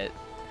shit.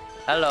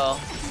 Hello.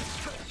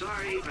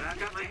 Sorry, but I've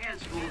got my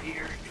hands full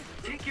here.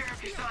 Take care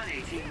of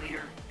Kasane, team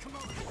leader.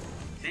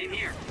 Same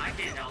here. I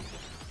can't help.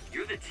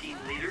 You're the team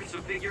leader, so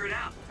figure it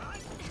out.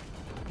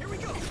 Here we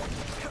go.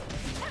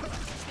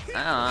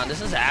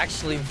 This is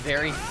actually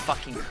very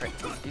fucking crazy.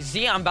 You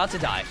see, I'm about to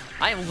die.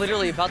 I am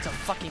literally about to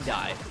fucking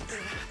die.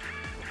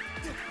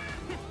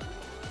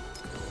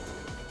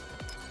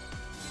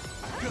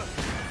 Good.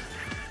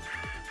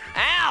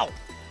 Ow!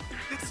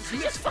 She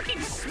just fucking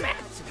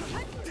smacked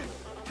me.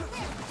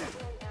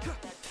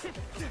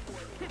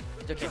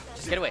 Okay,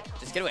 just get away.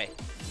 Just get away.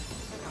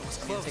 That was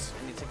I close.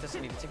 need to take this. I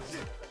need to take this.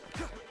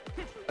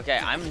 Okay,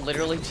 I'm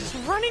literally just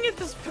running at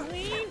this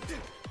point.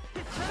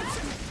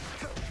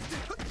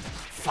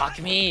 Fuck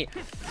me.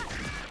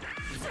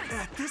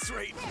 At this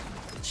rate.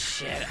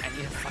 Shit, I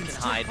need to fucking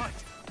Still hide. fight.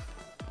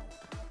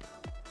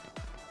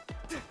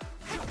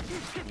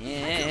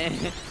 Yeah.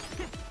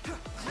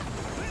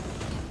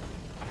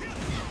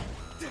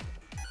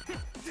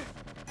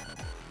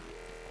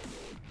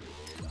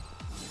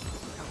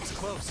 That was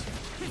close.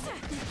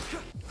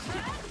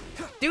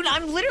 Dude,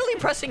 I'm literally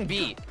pressing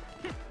B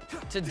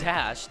to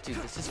dash. Dude,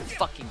 this is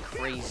fucking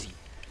crazy.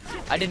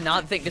 I did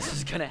not think this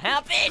was gonna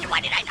happen. Why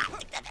did I not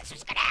think that this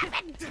was gonna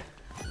happen?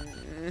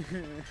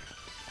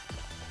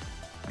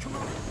 Come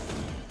on.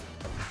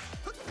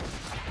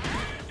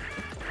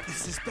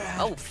 This is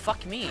bad. Oh,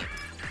 fuck me.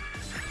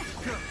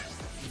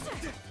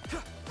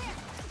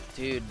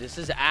 Dude, this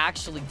is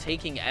actually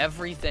taking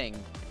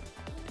everything.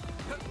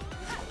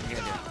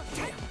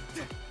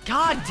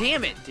 God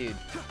damn it, dude.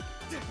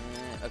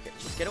 Okay,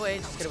 just get away,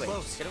 just get away,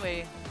 just get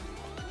away.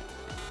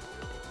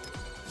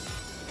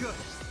 Good.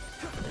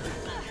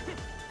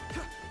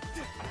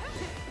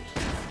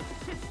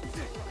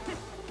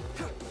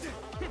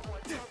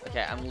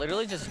 Okay, I'm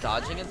literally just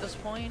dodging at this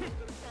point.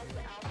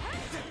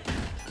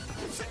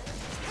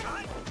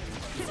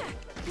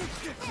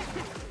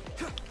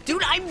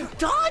 Dude, I'm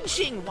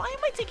dodging! Why am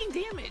I taking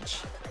damage?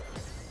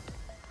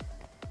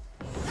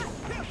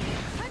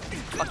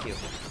 Fuck you.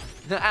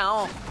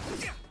 Ow.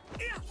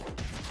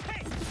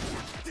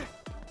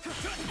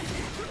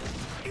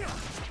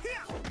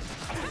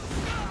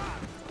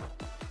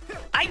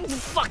 I'm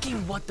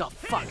fucking what the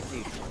fuck,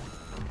 dude?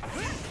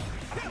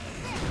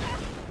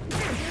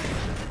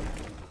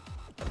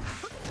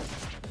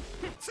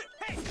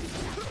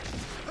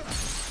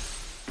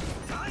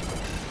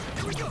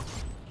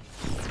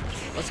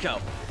 Let's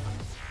go.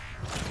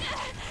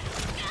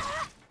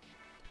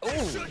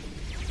 Oh.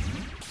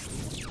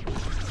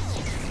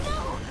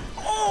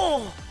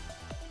 Oh.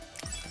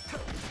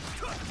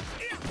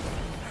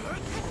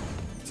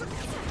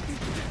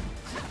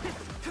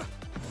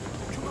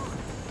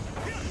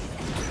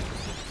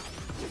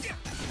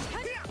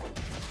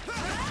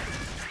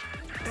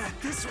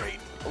 At this rate.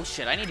 Oh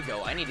shit, I need to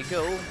go. I need to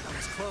go. That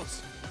was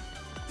close.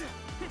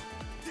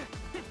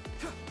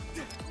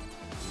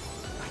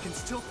 I can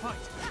still fight.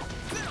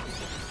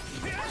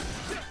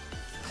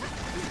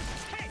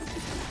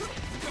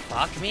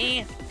 Fuck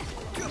me.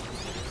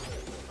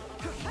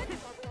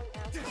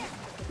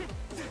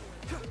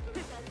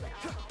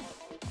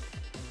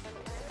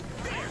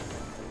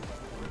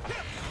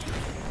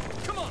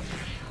 Come on.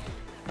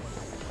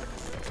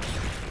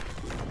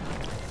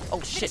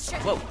 Oh shit.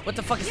 Whoa, what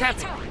the fuck is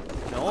happening?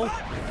 No.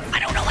 I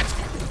don't know what's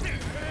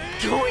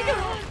going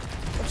on.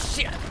 Oh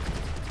shit.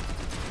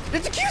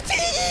 It's a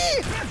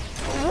QT!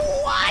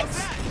 What?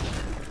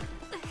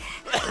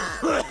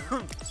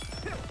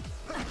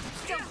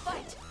 Don't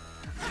fight.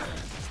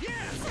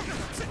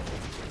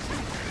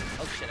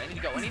 Oh shit, I need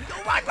to go. I need to go.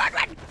 Run, run,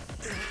 run!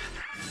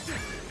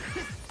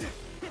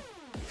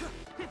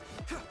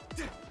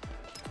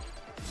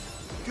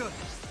 Good.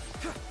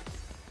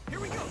 Here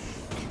we go.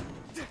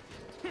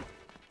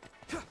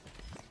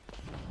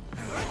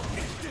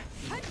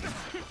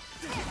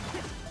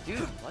 Dude,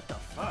 what the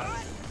fuck?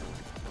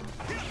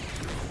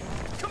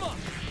 Come on.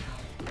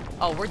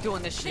 Oh, we're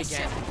doing this shit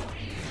again.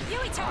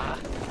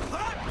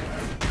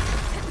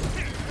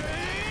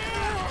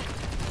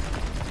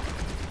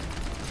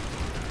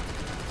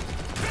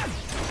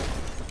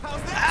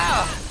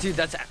 Ah, dude,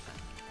 that's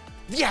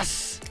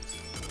yes.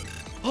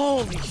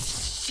 Holy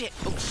shit!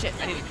 Oh shit!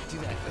 I need to do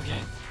that. Okay,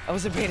 I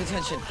wasn't paying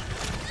attention.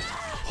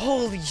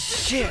 Holy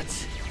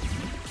shit!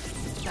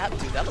 That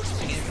dude, that looks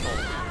painful.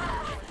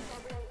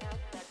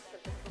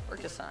 Or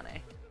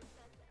Kasane.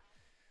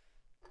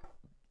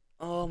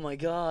 Oh my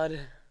god.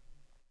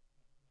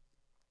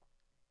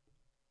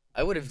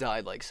 I would have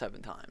died like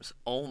 7 times.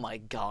 Oh my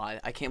god.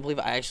 I can't believe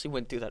I actually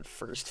went through that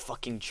first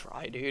fucking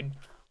try, dude.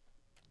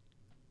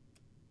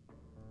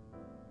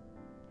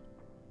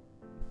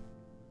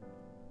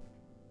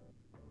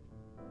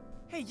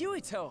 Hey,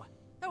 Yuito!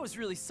 That was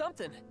really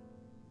something.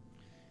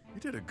 You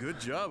did a good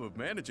job of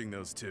managing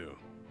those two.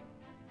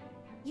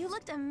 You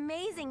looked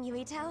amazing,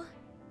 Yuito.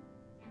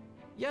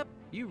 Yep,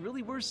 you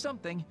really were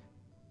something.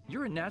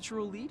 You're a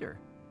natural leader.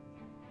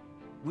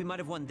 We might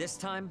have won this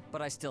time,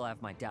 but I still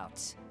have my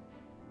doubts.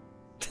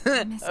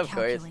 I Of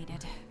course.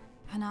 miscalculated.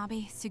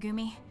 Hanabi,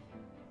 Tsugumi,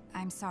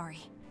 I'm sorry.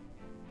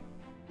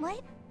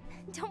 What?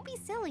 Don't be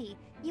silly.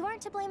 You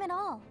aren't to blame at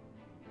all.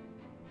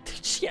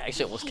 She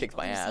actually almost kicked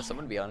my ass, I'm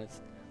gonna be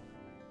honest.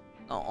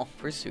 Oh,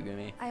 for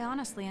Sugumi. I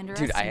honestly Dude,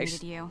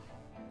 underestimated you.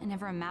 I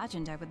never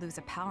imagined I would lose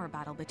a power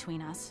battle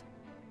between us.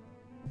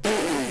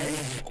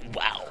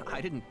 Wow.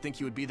 I didn't think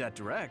you would be that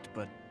direct,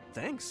 but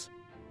thanks.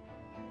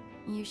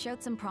 You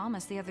showed some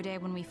promise the other day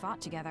when we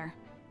fought together.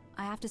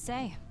 I have to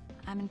say,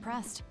 I'm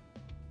impressed.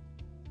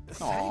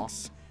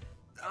 Thanks.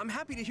 I'm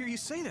happy to hear you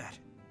say that.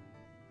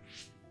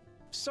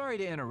 Sorry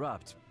to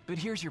interrupt, but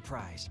here's your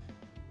prize.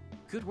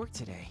 Good work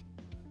today.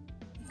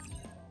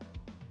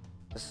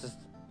 This is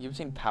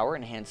using power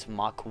enhanced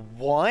Mach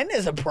 1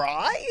 as a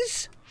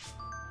prize?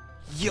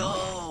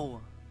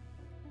 Yo!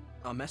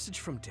 A message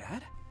from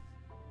Dad?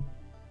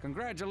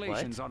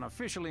 Congratulations on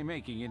officially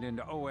making it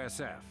into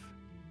OSF.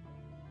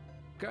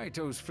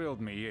 Kaito's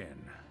filled me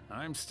in.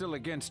 I'm still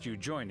against you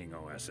joining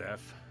OSF,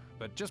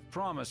 but just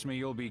promise me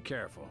you'll be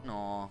careful.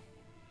 Aw.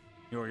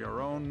 You're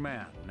your own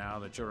man now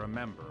that you're a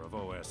member of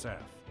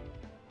OSF.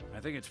 I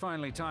think it's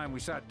finally time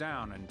we sat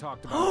down and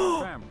talked about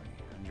your family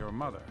and your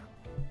mother.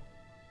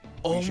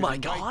 Oh we should my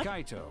invite god!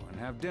 Kaito and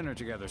have dinner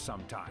together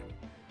sometime.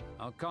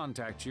 I'll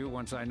contact you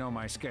once I know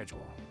my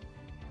schedule.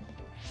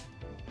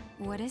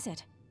 What is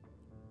it?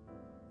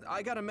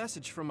 I got a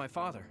message from my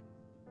father.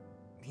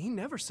 He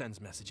never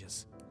sends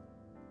messages.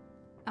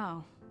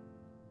 Oh.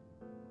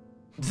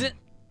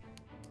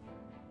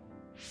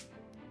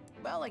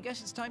 Well, I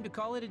guess it's time to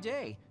call it a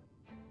day.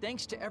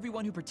 Thanks to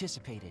everyone who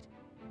participated.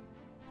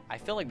 I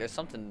feel like there's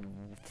something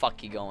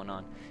fucky going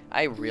on.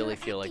 I really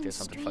feel like there's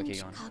something fucky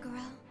going on.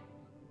 Kagura.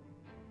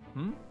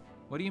 Hmm?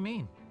 What do you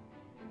mean?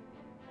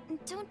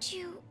 Don't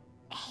you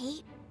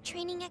hate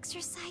training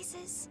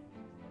exercises?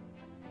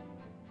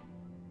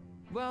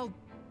 Well,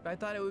 I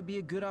thought it would be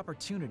a good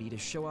opportunity to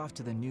show off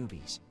to the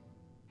newbies.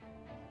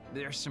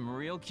 There's some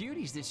real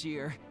cuties this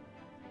year.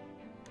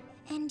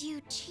 And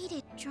you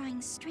cheated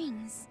drawing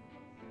strings.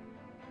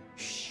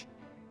 Shh.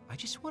 I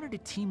just wanted to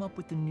team up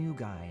with the new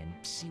guy and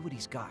see what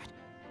he's got.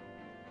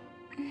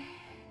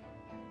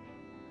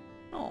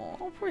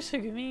 Oh, poor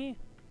Sugumi.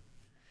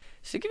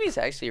 Sugumi's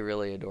actually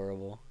really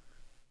adorable.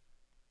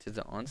 To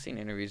the on-scene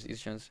interviews,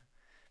 these drones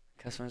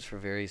customers for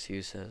various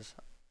uses.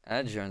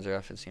 Ad drones are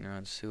often seen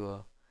around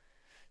Suo.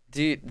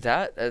 Dude,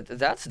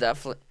 that's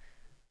definitely...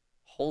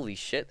 Holy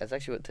shit, that's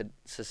actually what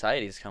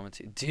society is coming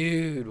to.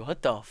 Dude,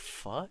 what the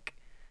fuck?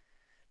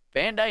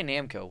 Bandai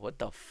Namco, what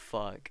the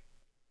fuck?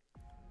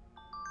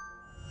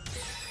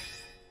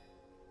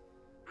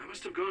 I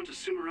must have gone to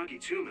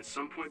Sumeragi Tomb at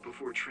some point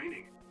before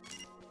training.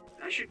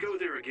 I should go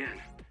there again.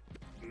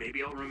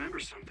 Maybe I'll remember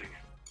something.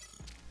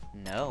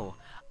 No,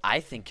 I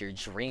think you're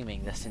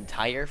dreaming this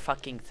entire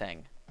fucking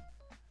thing.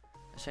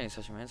 Saying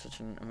such a man, such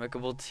an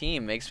amicable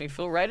team makes me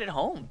feel right at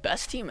home.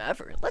 Best team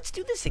ever. Let's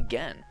do this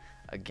again.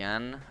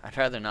 Again? I'd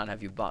rather not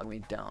have you bog me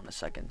down a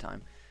second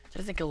time.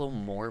 Did I think a little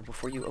more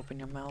before you open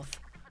your mouth?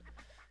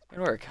 Good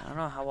work. I don't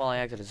know how well I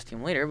acted as a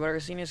team leader, but our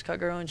seniors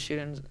Kagero and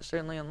Shuden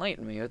certainly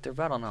enlightened me with their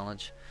battle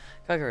knowledge.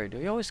 Kagero, do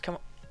you always come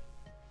up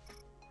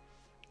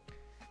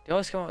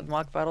with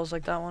mock battles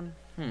like that one?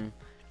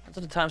 That's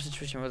at a time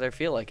situation where I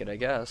feel like it, I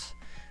guess.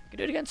 We can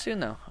do it again soon,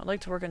 though. I'd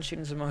like to work on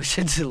Shuden's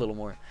emotions a little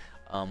more.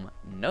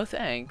 No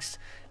thanks.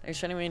 Next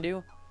training we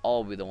do,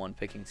 I'll be the one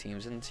picking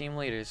teams and team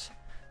leaders.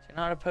 So you're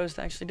not opposed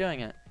to actually doing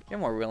it. You're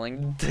more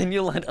willing than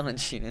you let on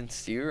Shuden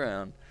stew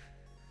around.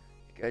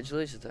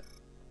 Congratulations.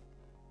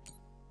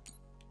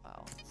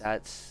 Wow,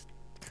 that's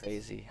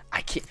crazy.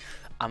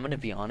 I'm gonna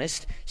be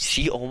honest,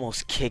 she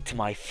almost kicked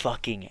my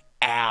fucking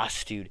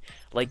ass, dude.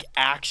 Like,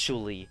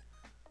 actually.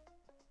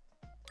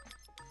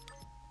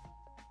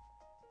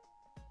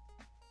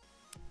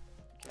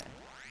 Okay.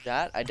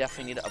 That, I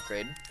definitely need to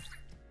upgrade.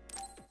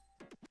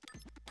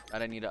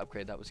 That I need to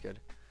upgrade, that was good.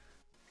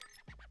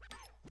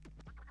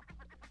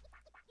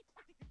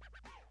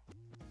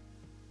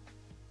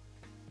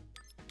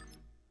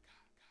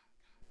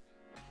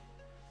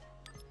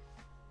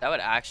 That would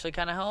actually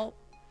kind of help.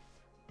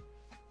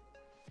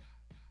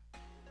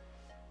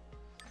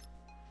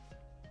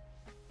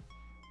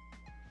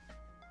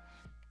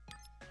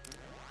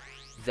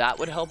 That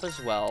would help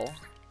as well.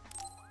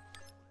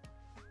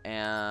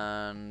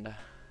 And...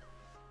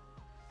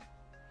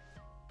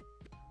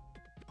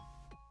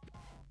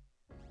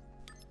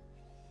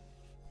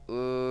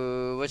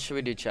 Ooh, what should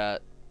we do,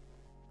 chat?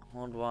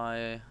 Hold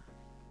Y.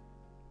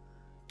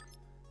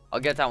 I'll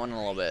get that one in a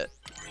little bit.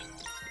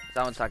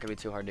 That one's not gonna be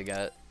too hard to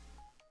get.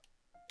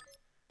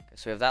 Okay,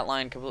 so we have that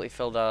line completely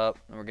filled up,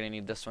 and we're gonna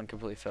need this one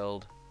completely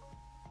filled.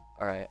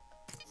 Alright.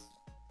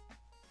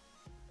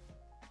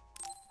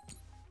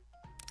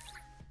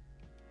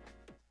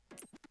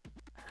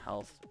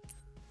 Health.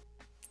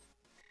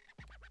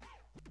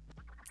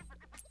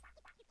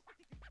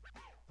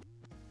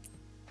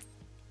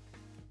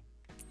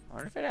 I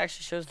wonder if it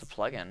actually shows the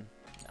plugin.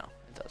 No,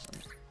 it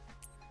doesn't.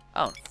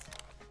 Oh.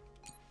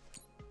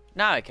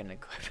 Now I can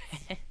equip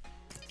it.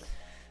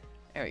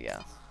 There we go.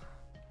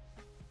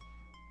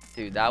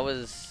 Dude, that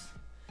was...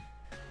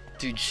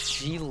 Dude,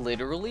 she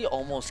literally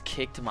almost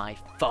kicked my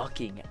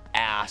fucking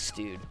ass,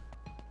 dude.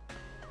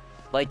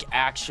 Like,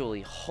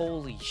 actually,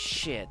 holy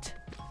shit.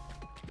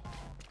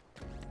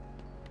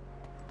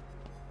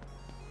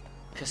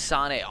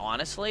 Kasane,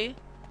 honestly,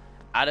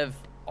 out of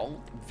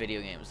all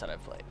video games that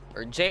I've played,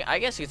 or I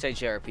guess you could say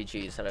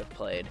JRPGs that I've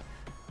played,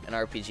 and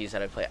RPGs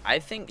that I've played, I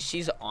think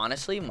she's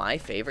honestly my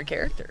favorite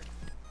character.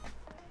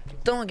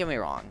 Don't get me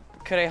wrong,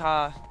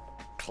 Kureha,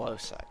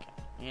 close second.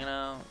 You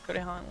know,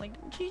 Kureha, like,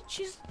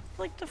 she's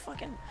like the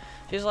fucking,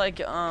 she's like,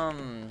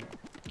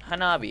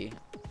 Hanabi.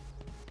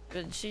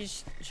 But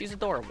she's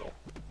adorable.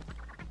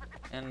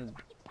 And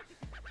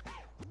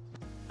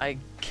I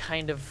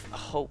kind of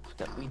hope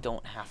that we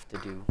don't have to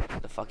do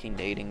the fucking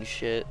dating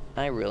shit.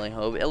 I really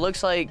hope. It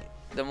looks like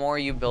the more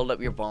you build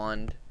up your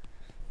bond,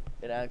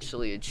 it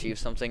actually achieves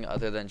something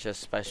other than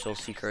just special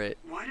secret.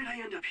 Why did I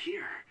end up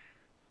here?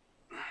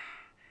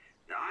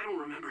 I don't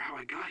remember how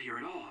I got here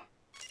at all.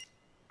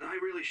 I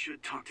really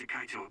should talk to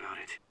Kaito about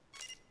it.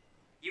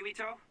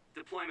 Yuito,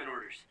 deployment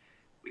orders.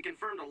 We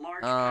confirmed a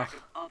large pack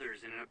of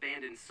others in an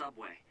abandoned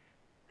subway.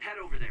 Head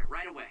over there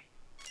right away.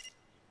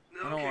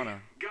 I don't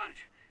wanna. Got it.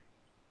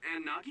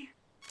 And Nagi?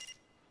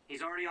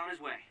 He's already on his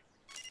way.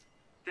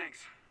 Thanks.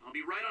 I'll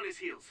be right on his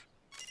heels.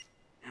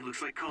 It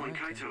looks like calling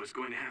Kaito is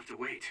going to have to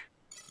wait.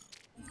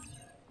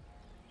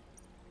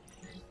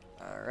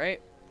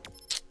 Alright.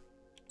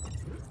 I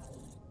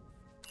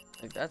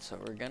think that's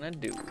what we're gonna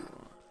do.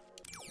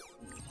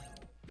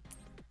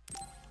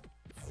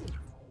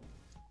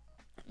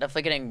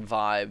 Definitely getting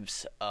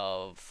vibes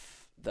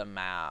of the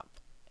map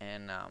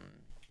and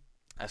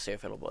I say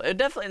Fatal Bullet. It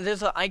definitely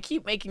I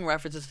keep making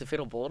references to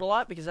Fatal Bullet a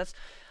lot because that's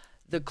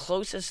the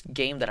closest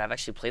game that I've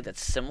actually played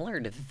that's similar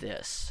to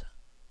this,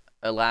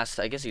 last,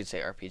 I guess you'd say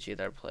RPG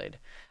that I played.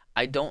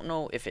 I don't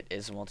know if it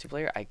is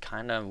multiplayer. I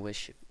kind of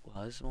wish it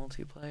was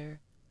multiplayer.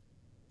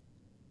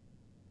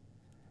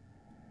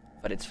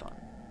 But it's fun.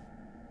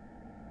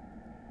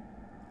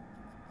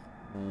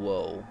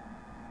 Whoa.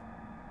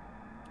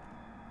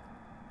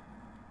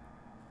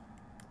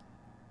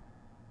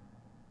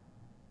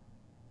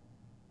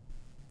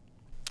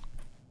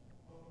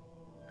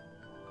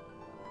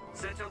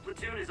 Seto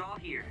platoon is all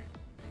here.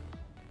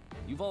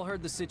 You've all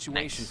heard the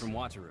situation from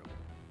Wataru.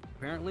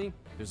 Apparently,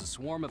 there's a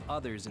swarm of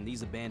others in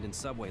these abandoned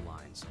subway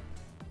lines.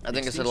 I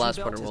think it's the last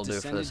part we'll do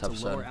for this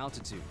episode. To lower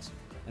altitudes,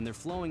 and they're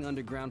flowing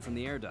underground from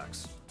the air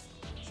ducts.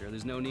 Sure,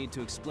 there's no need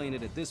to explain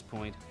it at this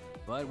point,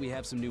 but we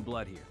have some new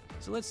blood here.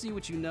 So let's see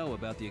what you know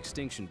about the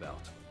extinction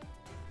belt.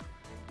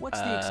 What's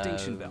the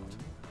extinction belt?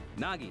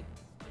 Nagi.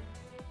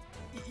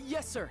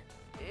 Yes, sir.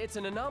 It's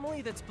an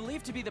anomaly that's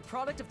believed to be the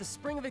product of the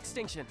spring of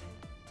extinction.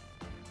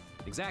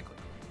 Exactly.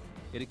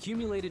 It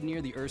accumulated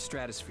near the Earth's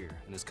stratosphere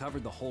and has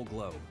covered the whole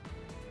globe.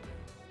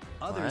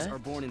 Others are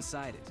born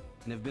inside it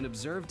and have been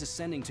observed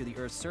descending to the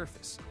Earth's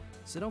surface,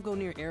 so don't go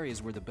near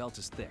areas where the belt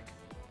is thick.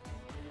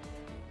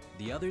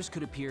 The others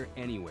could appear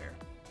anywhere.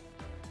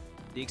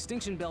 The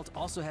extinction belt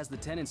also has the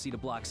tendency to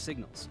block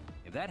signals.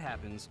 If that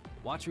happens,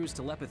 Wataru's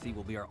telepathy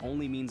will be our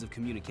only means of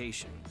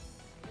communication.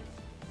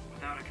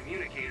 Without a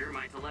communicator,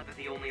 my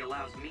telepathy only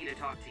allows me to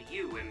talk to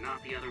you and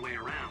not the other way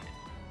around.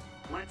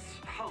 Let's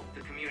hope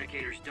the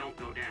communicators don't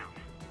go down.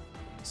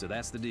 So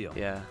that's the deal.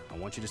 Yeah. I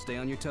want you to stay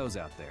on your toes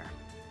out there.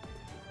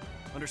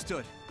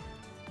 Understood.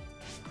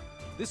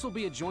 This will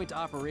be a joint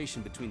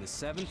operation between the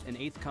 7th and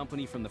 8th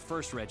Company from the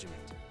 1st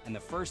Regiment and the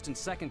 1st and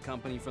 2nd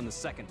Company from the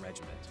 2nd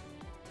Regiment.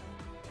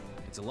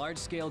 It's a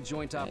large-scale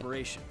joint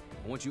operation.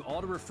 I want you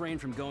all to refrain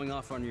from going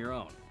off on your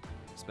own,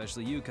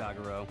 especially you,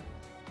 Kagero.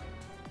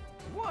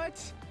 What?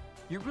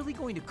 You're really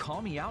going to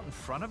call me out in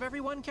front of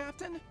everyone,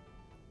 Captain?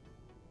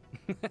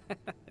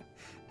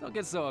 Don't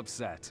get so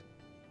upset.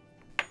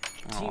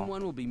 Aww. Team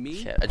 1 will be me,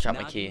 Shit, I dropped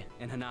my Nagi, key.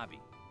 and Hanabi.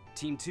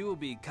 Team 2 will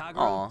be Kagero,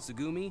 Aww.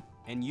 Tsugumi,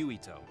 and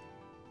Yuito.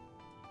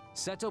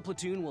 Seto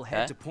platoon will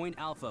head to Point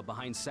Alpha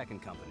behind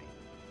 2nd Company.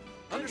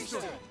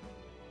 Understood.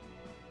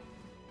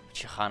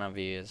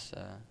 Hanabi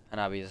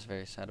is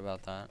very sad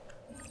about that.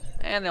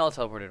 And they all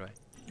teleported away.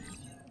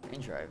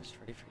 Range drive is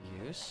ready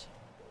for use.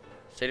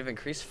 State of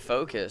increased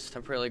focus,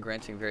 temporarily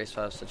granting various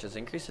powers such as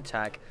increased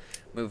attack,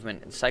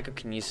 movement, and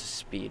psychokinesis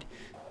speed.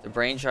 The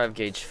brain drive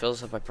gauge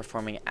fills up by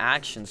performing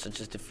actions such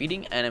as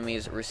defeating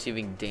enemies or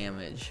receiving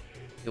damage.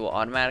 It will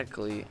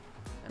automatically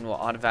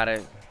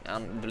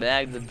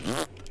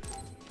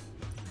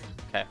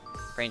okay,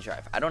 brain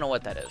drive. I don't know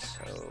what that is.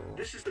 So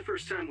This is the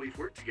first time we've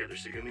worked together,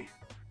 Tsugumi.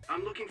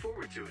 I'm looking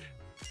forward to it.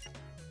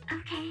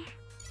 Okay.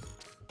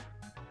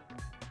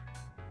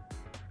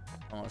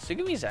 oh,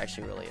 Tsugumi's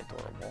actually really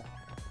adorable.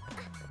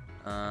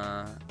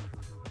 I'm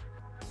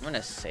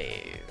gonna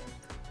save.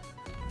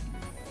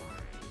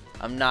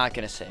 I'm not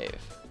gonna save.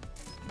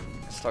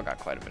 I still got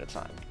quite a bit of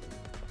time.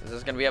 This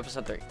is gonna be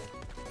episode 3.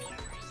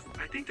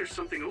 I think there's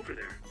something over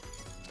there.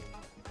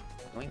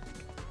 Oink.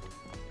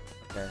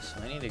 Okay,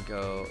 so I need to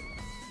go.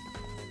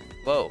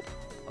 Whoa.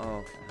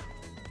 Oh,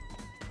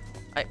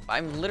 okay.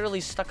 I'm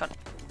literally stuck on.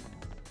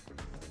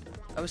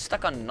 I was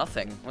stuck on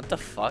nothing. What the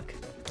fuck?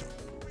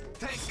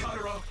 Thanks,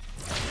 Kagero.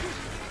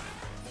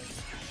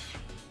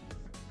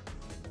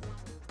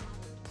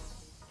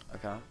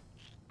 Okay.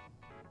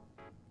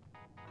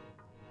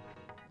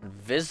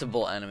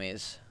 Invisible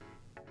enemies.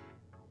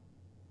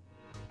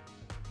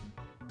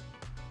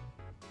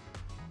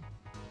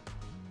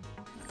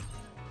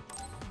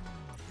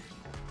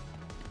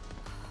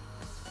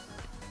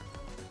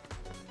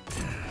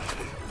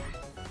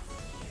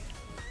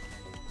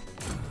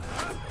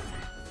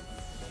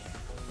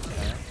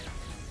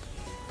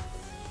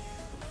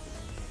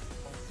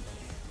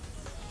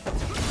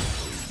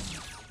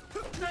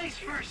 Nice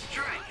first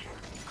strike.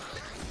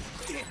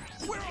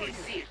 Can't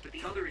see it, but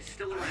the other is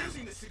still around.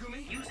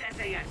 Use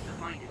SAS to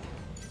find it.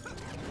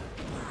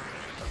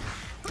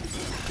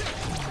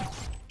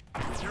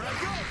 Here I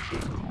go.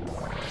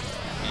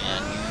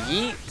 And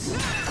yeet.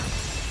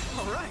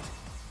 All right.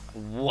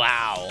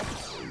 Wow.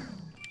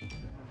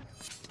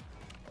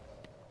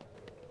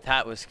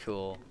 That was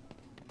cool.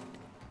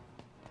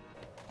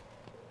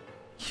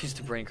 Use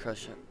the brain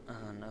crush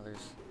on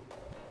others.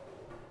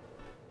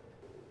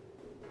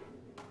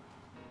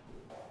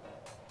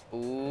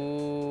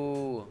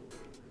 Ooh.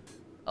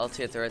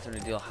 LT at the right time to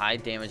deal high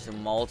damage to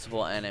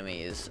multiple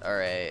enemies.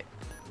 Alright.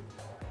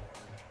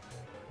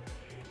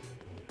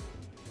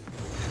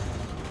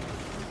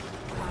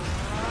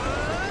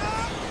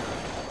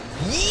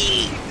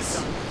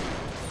 Yeet!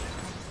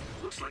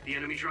 Looks like the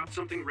enemy dropped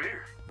something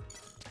rare.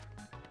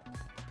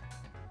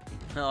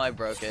 No, I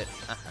broke it.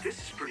 This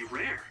is pretty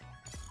rare.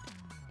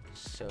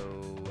 So,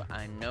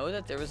 I know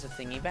that there was a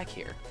thingy back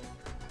here.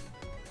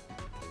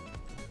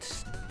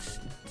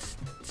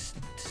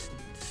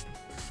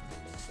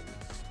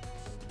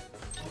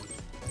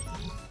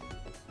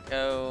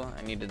 go.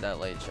 I needed that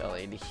light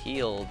jelly to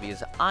heal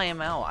because I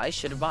am out. I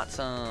should have bought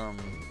some.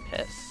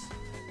 Piss.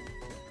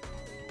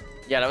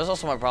 Yeah, that was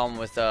also my problem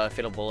with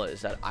Fatal Bullet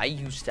is that I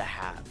used to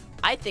have.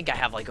 I think I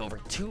have like over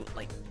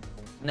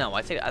no,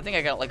 I think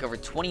I got like over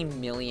 $20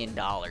 million in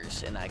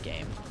that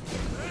game.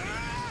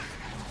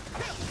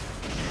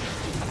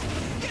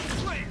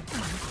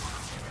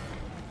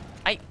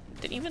 I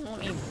didn't even let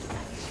me.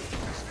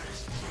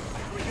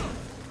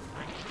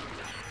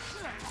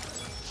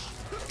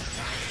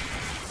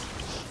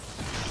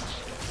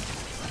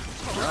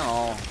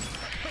 No.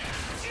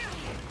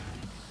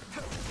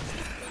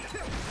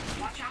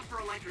 Watch out for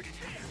electric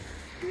attack.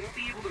 You won't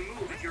be able to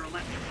move if you're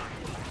electrified.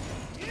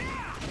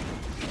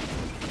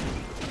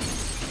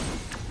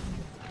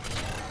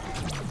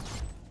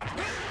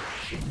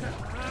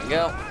 There we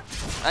go.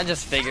 I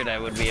just figured I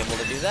would be able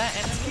to do that,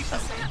 and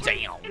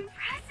damn.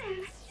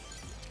 Impressive.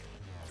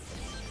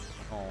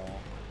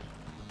 Oh.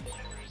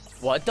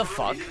 What the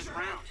fuck?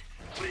 Round,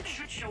 but it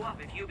should show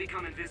up if you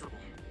become invisible.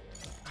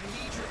 I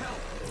need your help.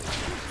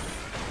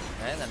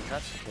 Okay, then if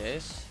that's the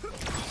case.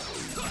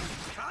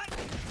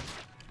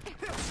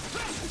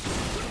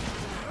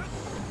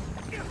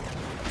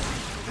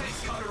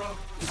 Thanks, Kagero.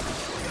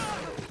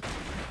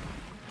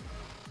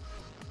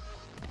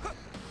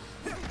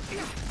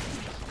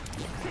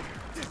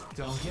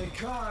 Don't get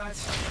caught.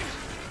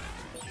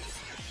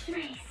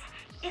 Nice.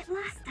 It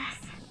lost us.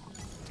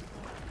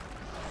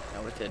 No,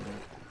 it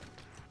didn't.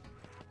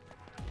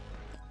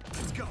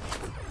 Let's go.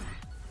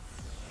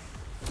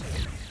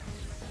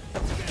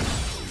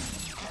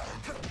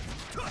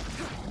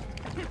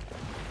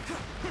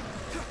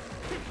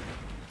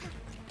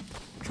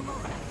 Come on.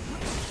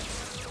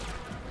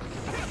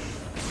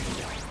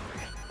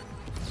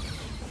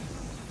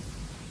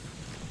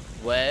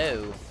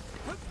 Whoa.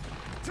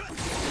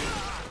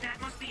 That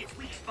must be its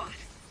weak spot.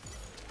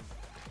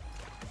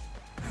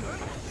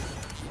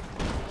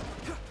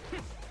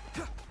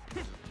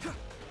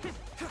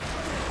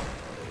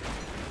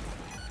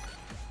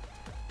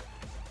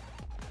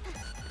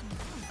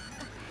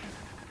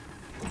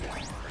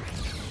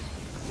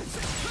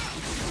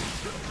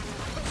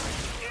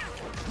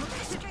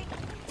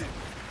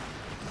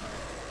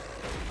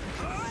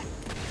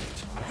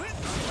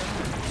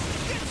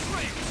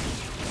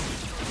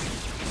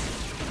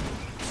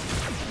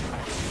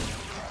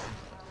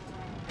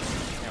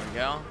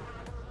 Go.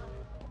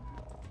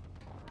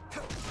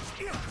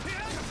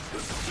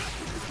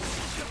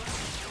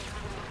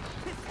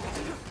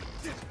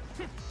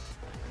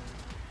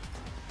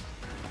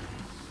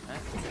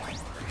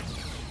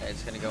 Okay,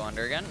 it's gonna go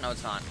under again? No,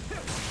 it's not.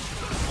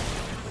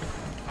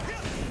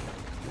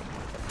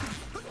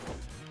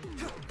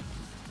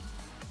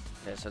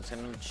 Okay, so it's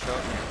gonna show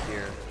up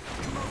here.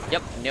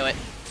 Yep, knew it.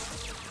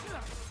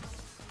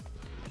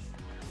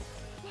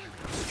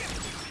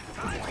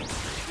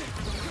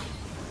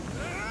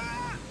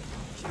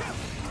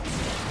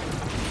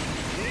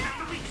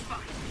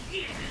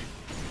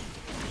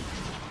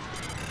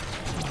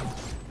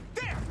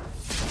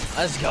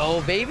 Let's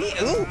go, baby.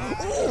 Ooh,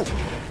 ooh.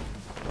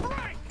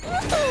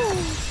 Ooh.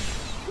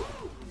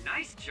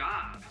 Nice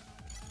job.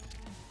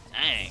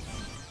 Dang.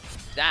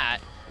 That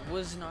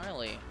was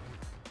gnarly.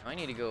 I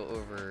need to go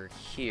over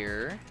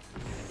here.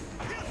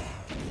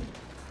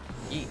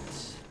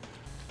 Yeet.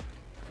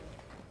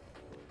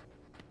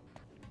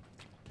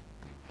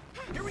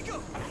 Here we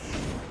go.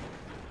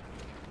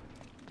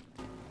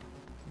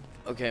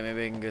 Okay,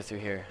 maybe I can go through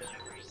here.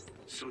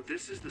 So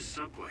this is the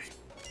subway.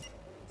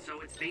 So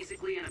it's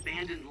basically an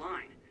abandoned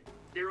line.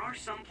 There are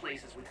some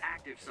places with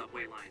active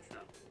subway lines,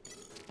 though.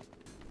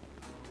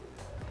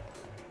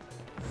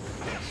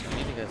 So we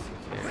need to go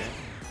through here.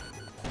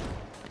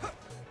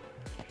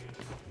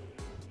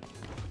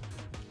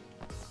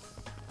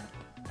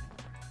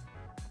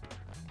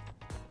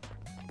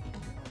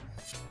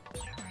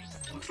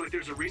 Looks like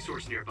there's a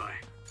resource nearby.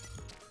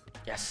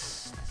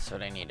 Yes, that's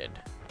what I needed.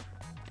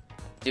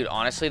 Dude,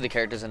 honestly, the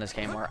characters in this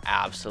game are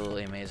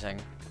absolutely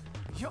amazing.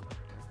 Yup.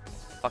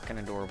 Fucking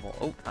adorable.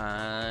 Oh,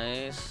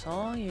 I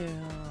saw you.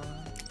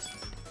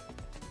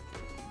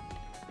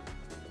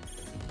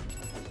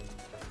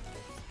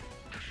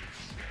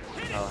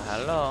 Oh,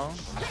 hello.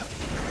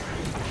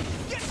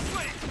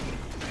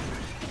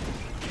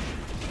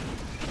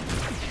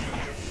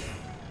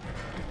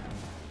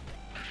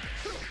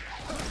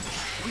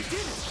 We did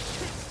it.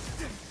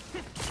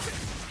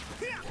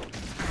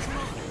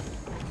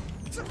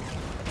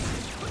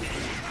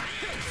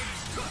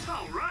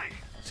 All right.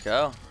 Let's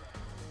go.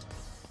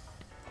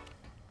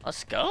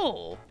 Let's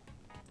go.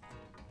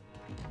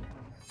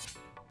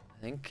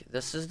 I think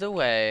this is the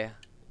way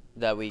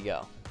that we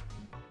go.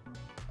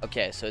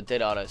 Okay, so it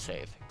did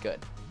autosave. Good.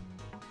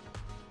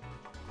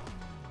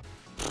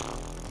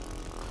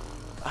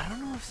 I don't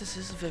know if this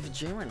is a vivid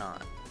dream or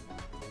not.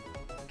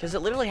 Because it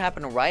literally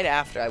happened right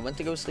after I went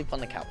to go sleep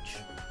on the couch.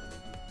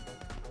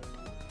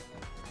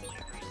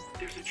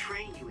 There's a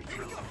train you would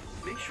take.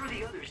 Make sure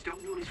the others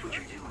don't notice what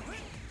you're doing.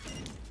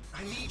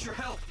 I need your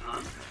help.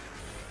 Huh?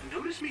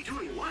 Notice me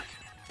doing what?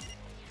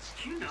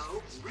 You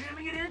know,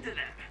 ramming it into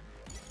them.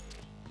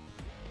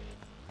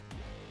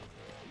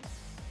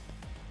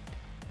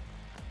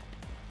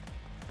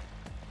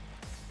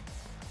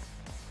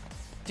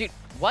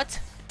 What?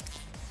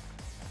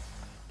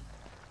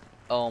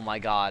 Oh my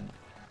god.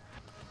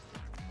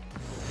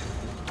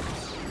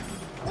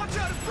 Watch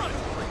out in front!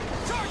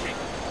 Charging!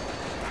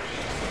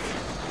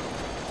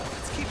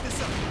 Let's keep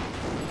this up.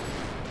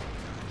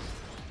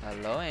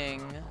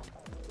 Helloing.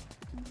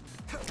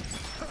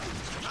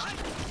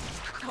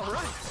 All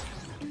right.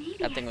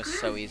 That thing was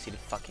so easy to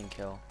fucking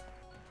kill.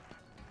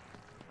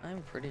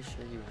 I'm pretty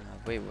sure you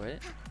have. Wait, what?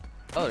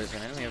 Oh, there's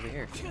an enemy over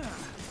here.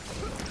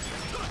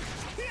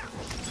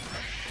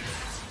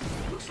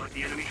 Looks like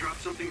the enemy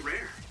dropped something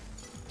rare.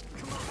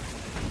 Come on.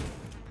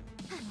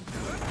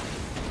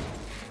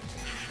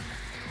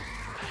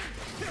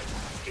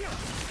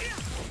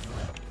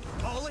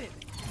 All in.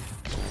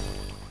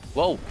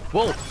 Whoa,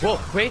 whoa, whoa,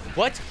 wait,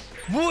 what?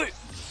 What?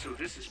 So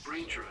this is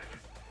brain drive.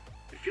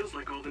 It feels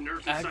like all the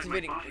nerves inside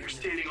Activating my body are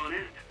standing on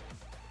end.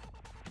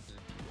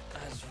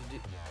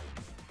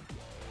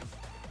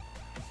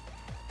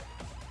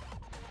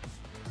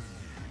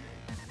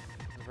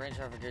 The brain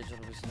traffic gauge will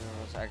be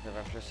most active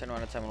after a certain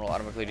amount of time and will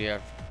automatically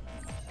deactivate.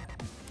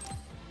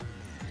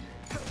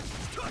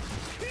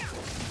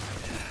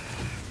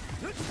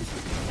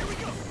 Here we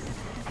go.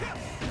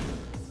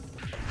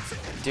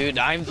 Dude,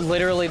 I'm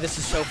literally, this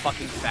is so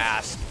fucking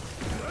fast.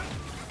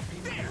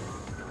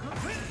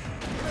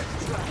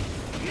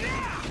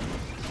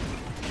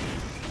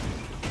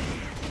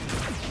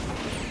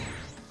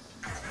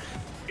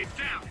 It's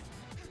down.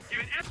 Give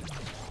it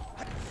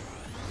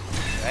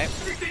Okay.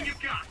 everything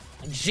you've got.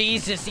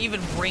 Jesus,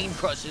 even Brain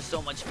Crush is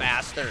so much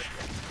faster.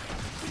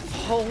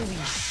 Holy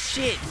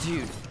shit,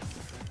 dude.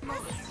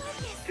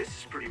 This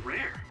is pretty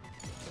rare.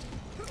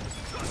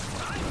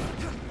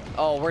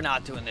 Oh, we're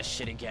not doing this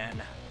shit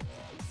again.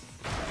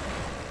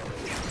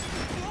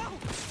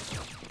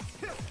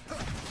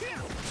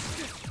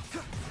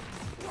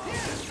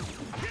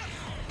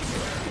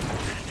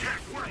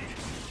 Attack worked.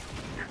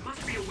 There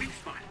must be a weak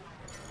spot.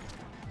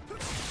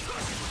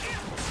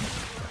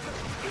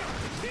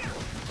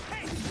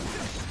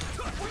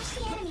 Where's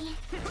the enemy?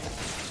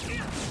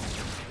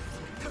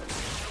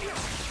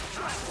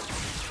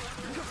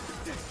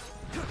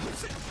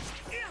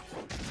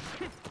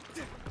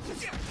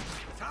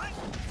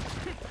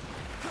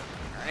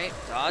 Alright,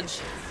 dodge.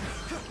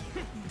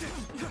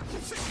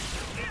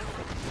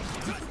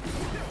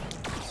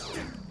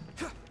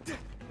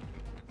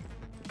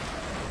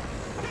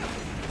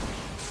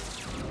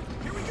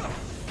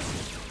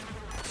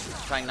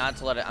 Trying not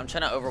to let it, I'm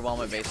trying to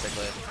overwhelm it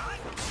basically.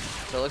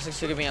 So it looks like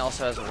Sugami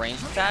also has a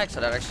ranged attack, so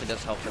that actually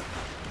does help with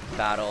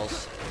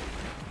battles.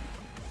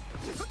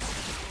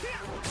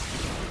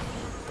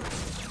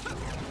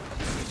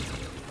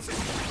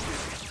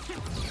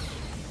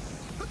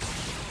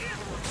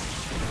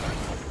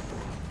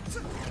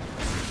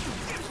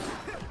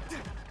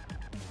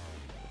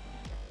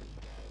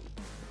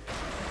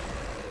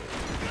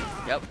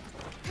 Yep.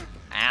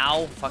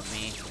 Ow, fuck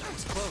me.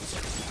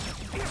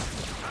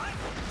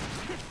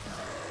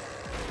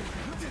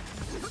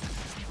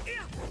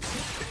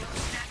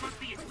 That must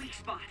be its weak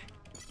spot.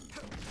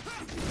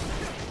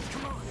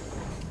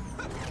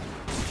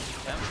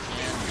 Yep.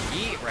 And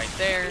yeet right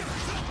there.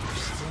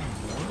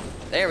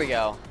 There we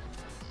go.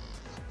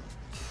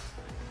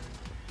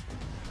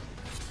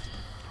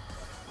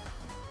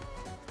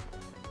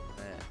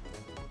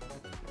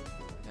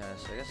 Yeah,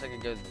 so I guess I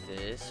could go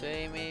this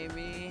way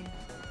maybe?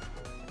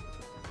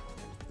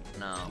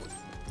 No.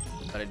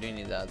 But I do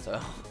need that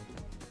though.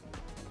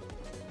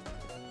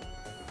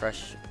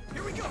 Fresh.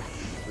 Here we go.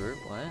 Group,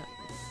 what?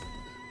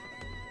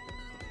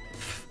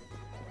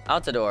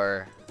 Out the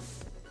door.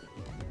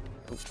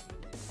 Oop.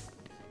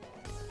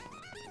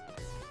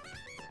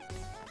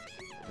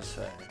 This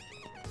way.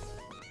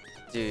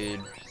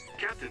 Dude.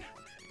 Captain,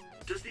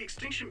 does the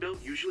extinction belt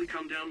usually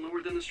come down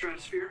lower than the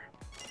stratosphere?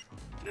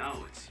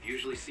 No, it's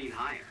usually seen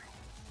higher.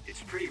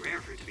 It's pretty rare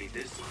for it to be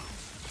this low.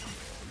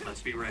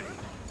 Let's be ready.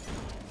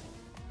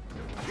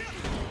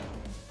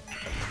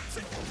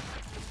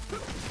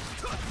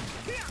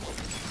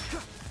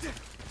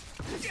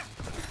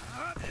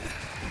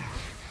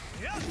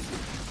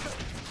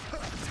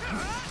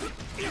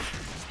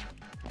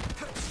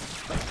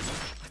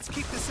 Let's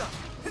keep this up.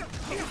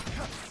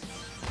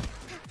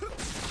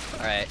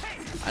 Alright.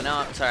 I know,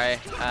 I'm sorry.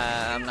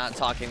 I'm not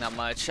talking that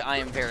much. I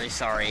am very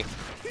sorry.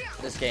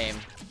 This game.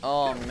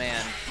 Oh,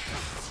 man.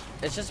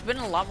 It's just been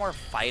a lot more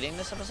fighting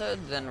this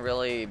episode than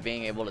really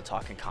being able to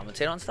talk and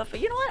commentate on stuff. But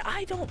you know what?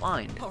 I don't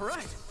mind. All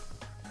right.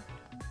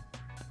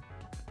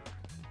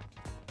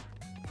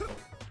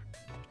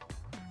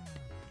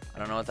 I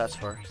don't know what that's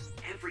for.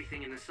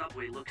 Everything in the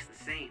subway looks the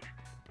same.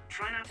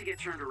 Try not to get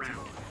turned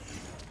around.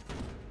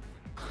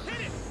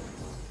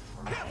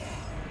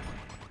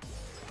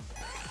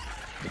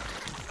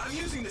 I'm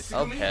using this.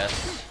 Okay.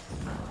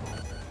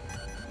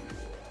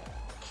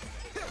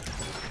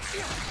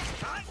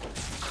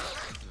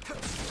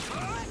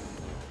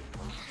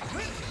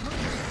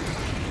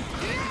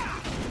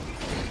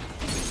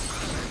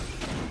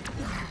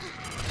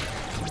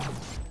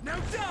 Now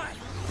die.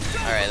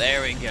 Alright,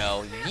 there we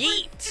go.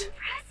 Yeet!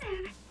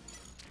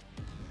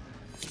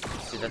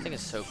 Dude, that thing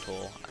is so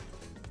cool.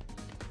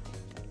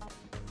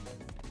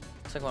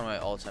 It's like one of my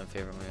all-time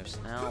favorite moves.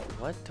 Now,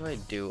 what do I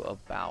do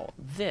about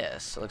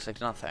this? It looks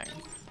like nothing.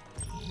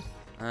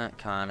 That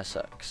kind of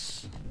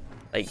sucks.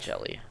 Light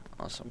jelly.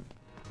 Awesome.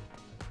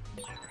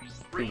 Ooh,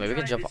 maybe we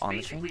can jump on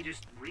the train? Basically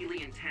just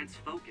really intense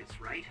focus,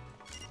 right?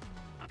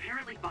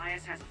 Apparently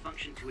bias has a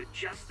function to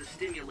adjust the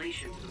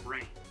stimulation to the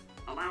brain,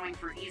 allowing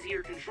for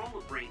easier control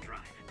of brain drive.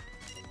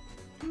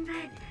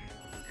 But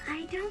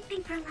I don't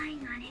think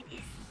relying on it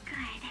is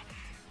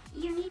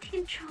good. You need to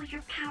control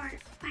your power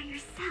by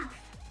yourself.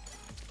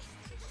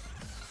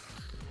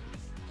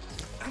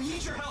 I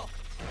need your help.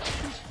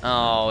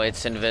 Oh,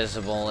 it's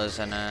invisible,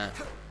 isn't it?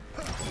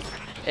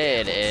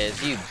 It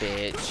is, you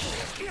bitch.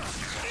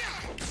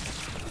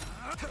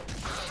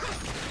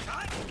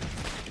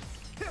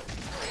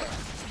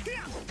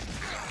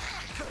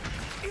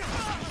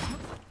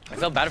 I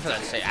feel bad for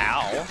that save.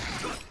 Ow.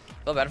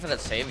 I feel bad for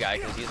that save guy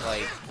because he's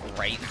like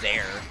right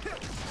there.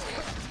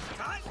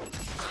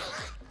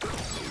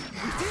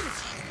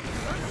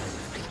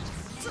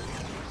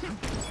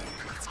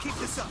 Let's keep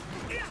this up.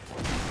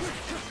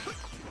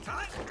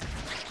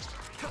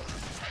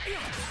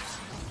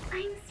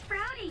 I'm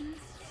sprouting.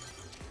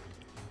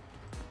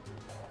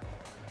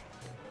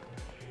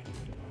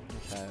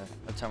 Okay,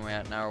 what time are we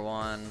at? An hour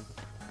 1.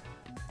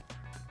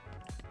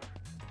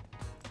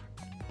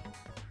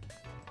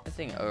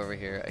 Thing over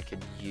here I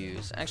could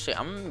use. Actually,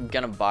 I'm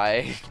gonna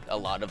buy a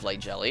lot of light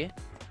jelly.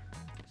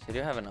 So I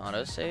do have an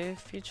autosave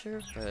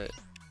feature, but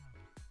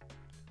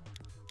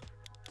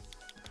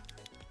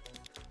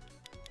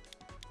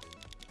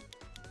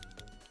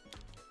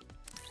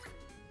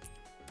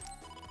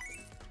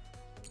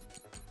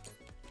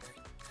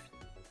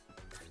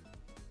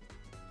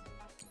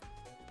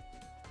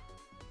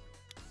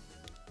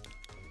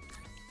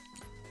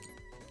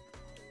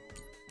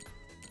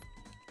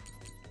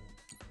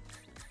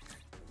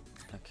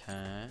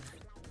okay.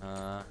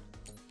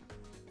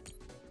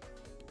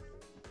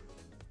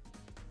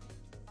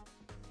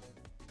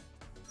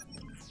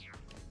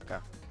 Okay.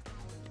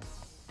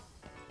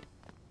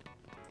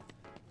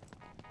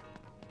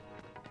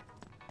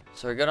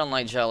 So we're good on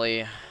light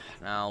jelly.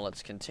 Now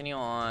let's continue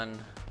on.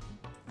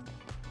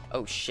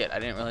 Oh shit, I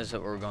didn't realize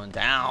that we were going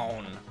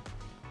down.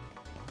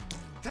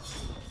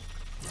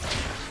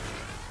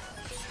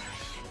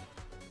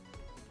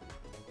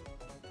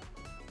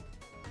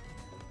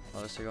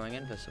 Unless they're going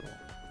invisible.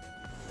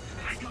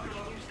 I think we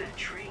can use that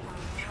train.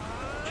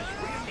 Just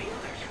ram the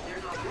others if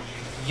they're not looking.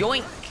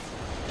 Yoink!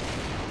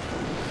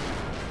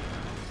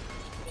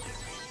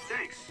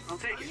 Thanks, I'll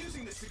take it. I'm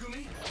using this,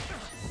 Segumi.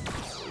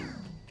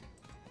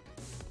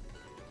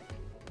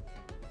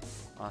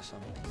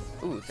 Awesome.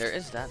 Ooh, there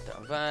is that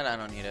though, but I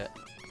don't need it.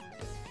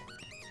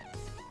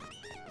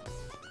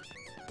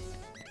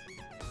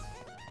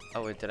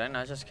 Oh wait, did I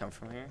not just come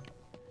from here?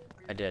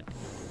 I did.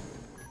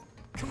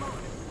 Come on.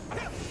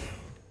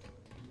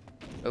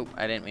 Oh,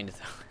 I didn't mean to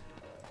throw it.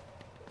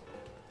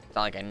 It's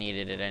not like I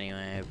needed it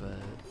anyway,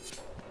 but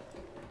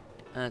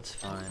that's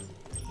fine.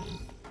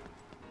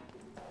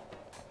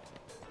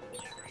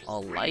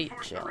 All light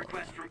jelly.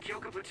 Request from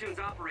Kyoka Platoon's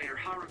operator,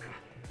 Haruka.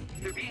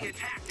 They're being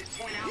attacked at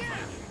Point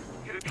Alpha.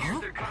 It appears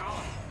they're cut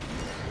off.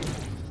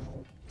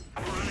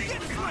 We're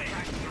unable to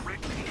contact them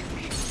directly and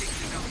being fixed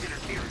without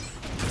interference.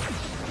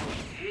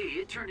 Hey,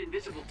 it turned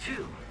invisible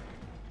too.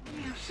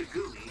 We have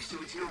Segumi, so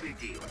it's no big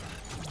deal.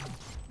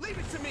 Leave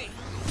it to me.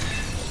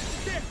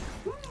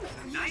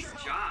 Nice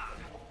job.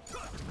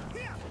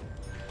 Here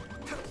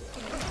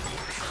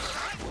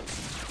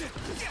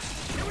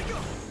we go.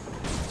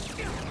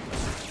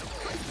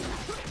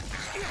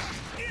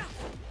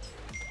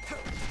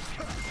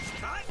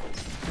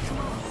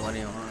 What do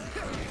you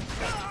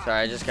want? Sorry,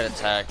 I just got a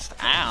text.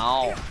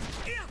 Ow!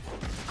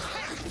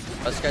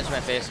 I was scratching my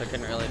face, so I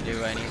couldn't really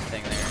do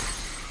anything there.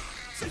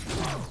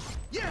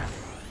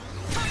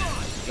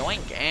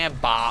 Yoink and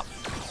bop.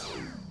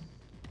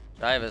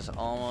 Drive is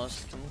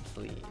almost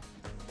complete.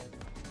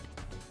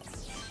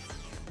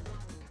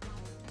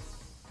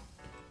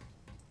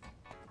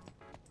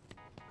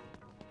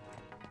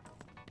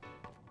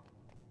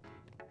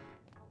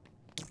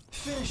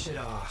 Finish it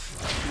off.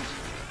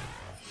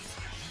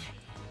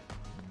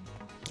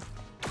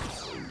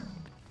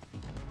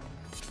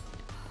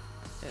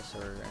 Okay, so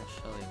we're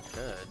actually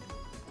good.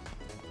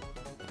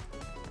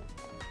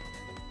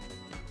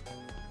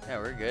 Yeah,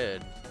 we're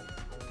good.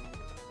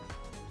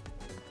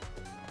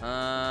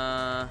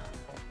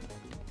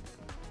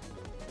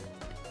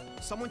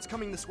 Someone's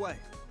coming this way.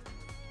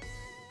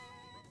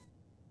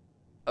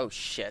 Oh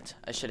shit,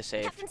 I should have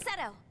saved. Captain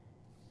Seto.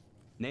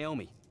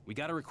 Naomi, we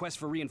got a request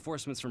for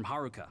reinforcements from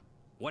Haruka.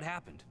 What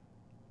happened?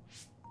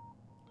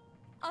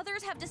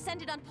 Others have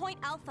descended on Point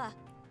Alpha.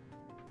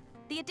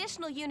 The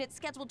additional units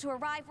scheduled to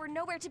arrive were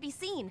nowhere to be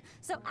seen,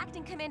 so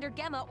Acting Commander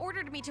Gemma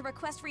ordered me to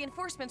request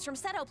reinforcements from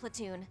Seto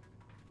Platoon.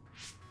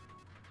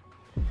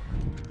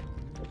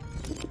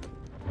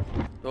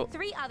 Oh.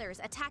 3 others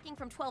attacking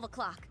from 12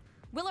 o'clock.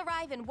 Will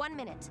arrive in 1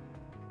 minute.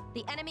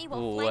 The enemy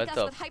will Ooh, flank what us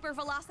the with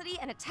hypervelocity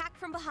and attack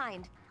from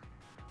behind.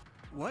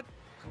 What?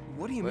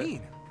 What do you What?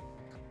 mean?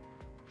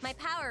 My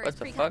power What is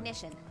the fuck?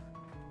 precognition.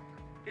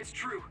 It's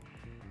true.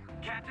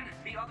 Captain,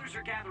 the others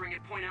are gathering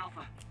at Point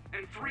Alpha,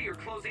 and 3 are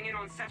closing in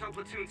on Seto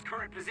Platoon's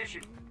current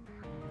position.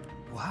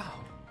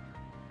 Wow.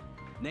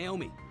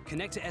 Naomi,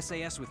 connect to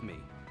SAS with me.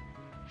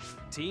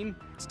 Team,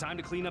 it's time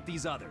to clean up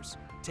these others.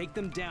 Take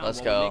them down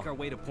Let's while go. we make our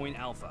way to Point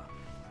Alpha.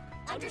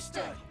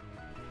 Understood.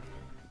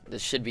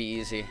 This should be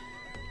easy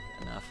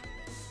enough.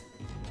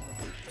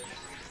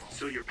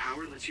 So your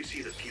power lets you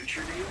see the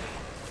future, Naomi?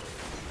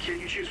 Can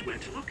you choose when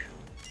to look?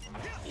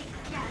 Yes,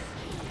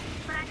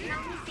 but I can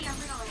only see a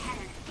little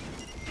ahead.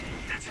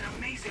 That's an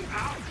amazing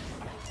power.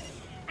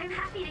 I'm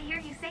happy to hear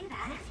you say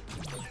that.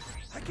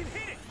 I can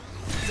hit it!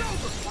 It's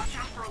over! Watch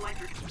out for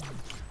electric.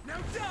 Now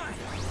die!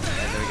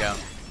 There we go.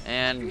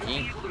 And You won't be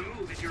he. able to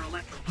move if you're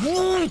electric.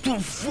 What the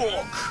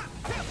fuck?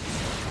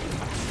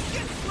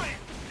 Get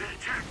slammed! That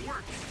attack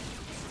worked.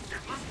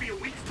 That must be a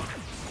weak spot.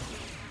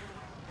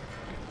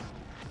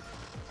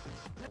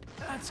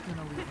 That's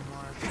gonna leave a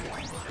mark. Be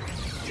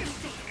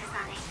safe,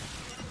 Kasane.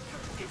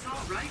 It's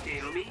all right,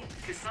 Naomi.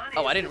 Kasane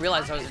Oh, I is didn't the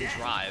realize I was Flying in Dad.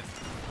 drive.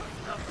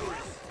 Of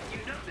course, you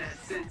know that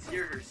since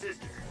you're her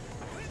sister.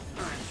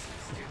 I'm so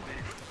stupid.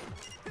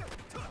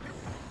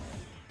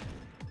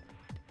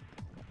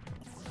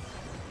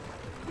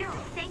 No,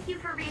 thank you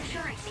for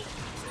reassuring me.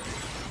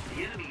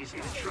 The enemy is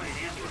going to try and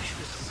ambush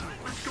us.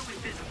 Let's go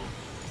invisible.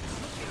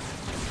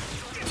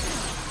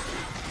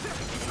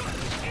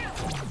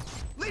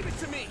 Leave it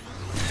to me!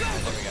 There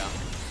we go.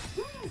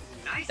 Woo,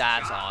 nice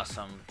That's job.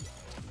 awesome.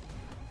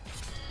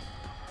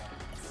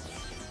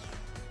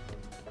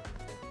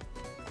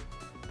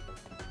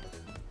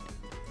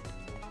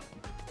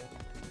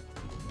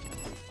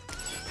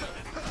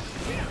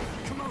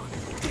 Come on!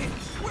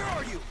 Where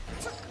are you?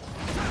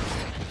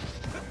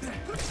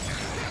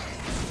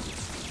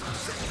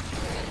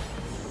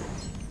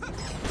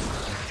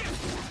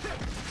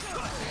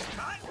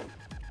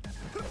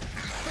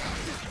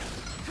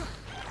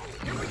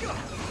 Here we go!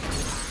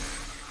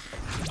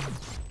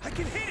 I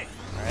can hit it!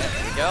 Alright,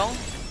 there we go.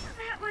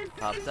 That was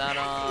Pop that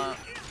on.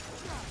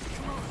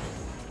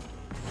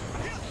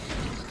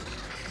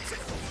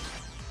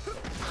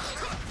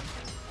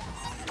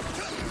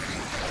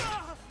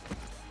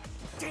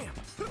 Damn!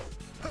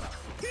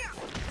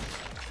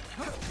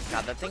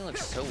 God, that thing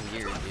looks so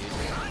weird, dude.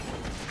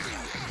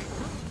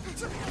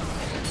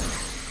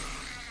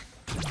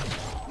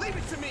 Leave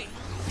it to me!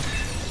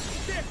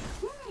 There!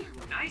 Woo,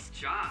 nice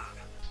job.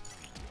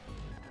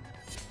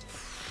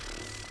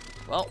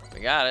 Well, we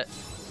got it.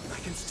 I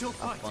can still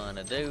fight. One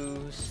of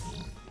those.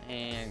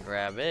 And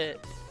grab it.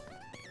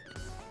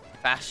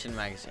 Fashion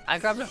magazine. I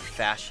grabbed a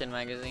fashion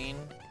magazine.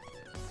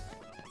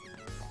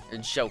 You're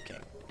joking.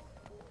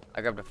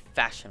 I grabbed a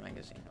fashion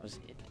magazine. That was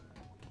it.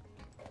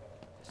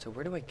 So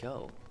where do I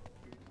go?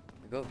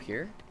 I go up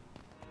here?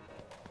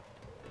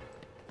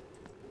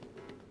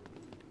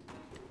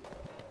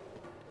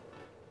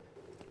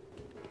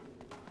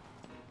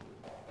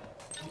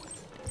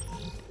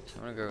 So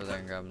I'm gonna go over there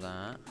and grab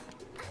that.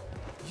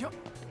 Yup.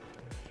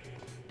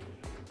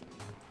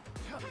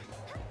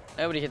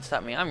 Nobody can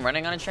stop me. I'm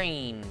running on a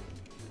train.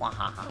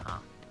 Wahahaha.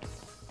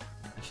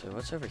 Actually,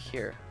 what's over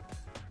here?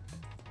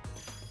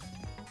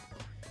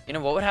 You know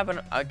what would happen?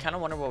 I kind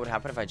of wonder what would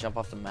happen if I jump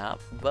off the map,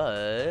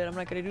 but I'm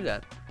not gonna do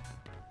that.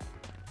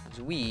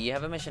 'Cause we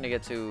have a mission to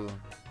get to.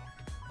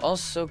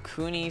 Also,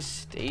 Cooney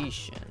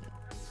Station.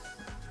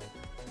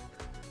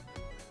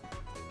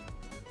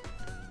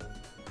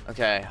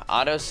 Okay,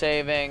 auto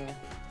saving.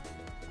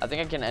 I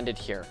think I can end it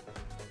here.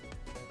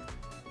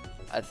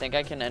 I think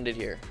I can end it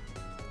here.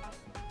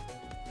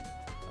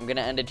 I'm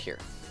gonna end it here.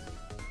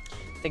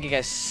 Thank you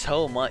guys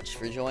so much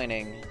for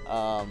joining.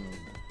 I'm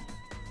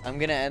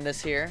gonna end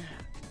this here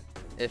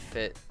if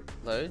it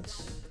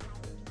loads.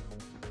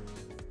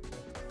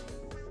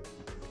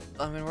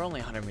 I mean, we're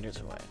only 100 meters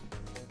away.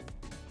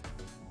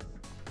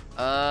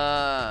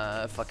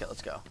 Fuck it,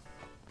 let's go.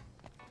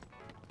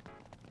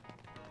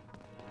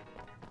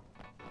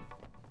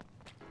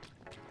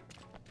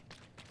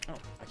 Oh,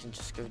 I can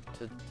just go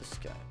to this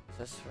guy. Is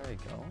this where I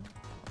go?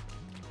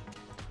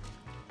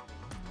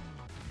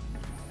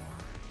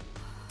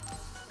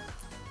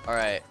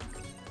 Alright,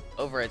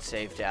 over at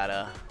save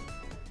data.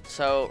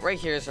 So right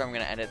here is where I'm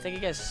gonna end it. Thank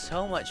you guys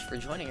so much for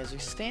joining as we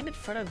stand in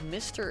front of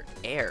Mr.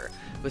 Air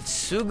with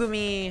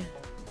Tsugumi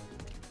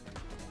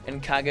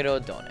and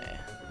Kagero Done.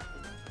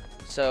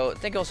 So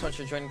thank you all so much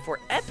for joining for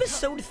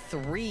episode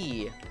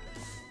 3.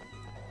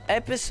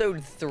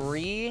 Episode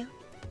 3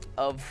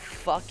 of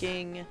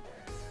fucking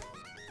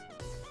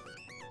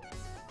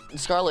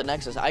Scarlet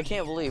Nexus. I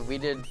can't believe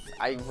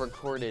I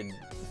recorded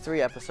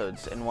 3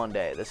 episodes in one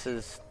day. This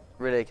is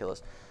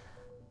ridiculous.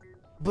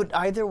 But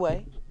either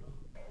way,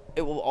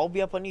 it will all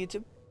be up on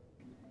YouTube.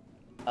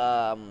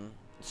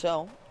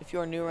 So if you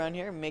are new around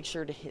here, make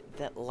sure to hit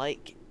that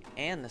like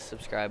and the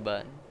subscribe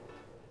button.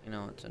 You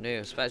know what to do,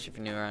 especially if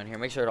you're new around here.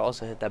 Make sure to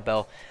also hit that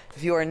bell.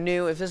 If you are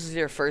new, if this is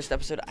your first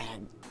episode,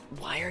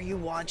 why are you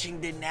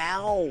watching to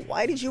now?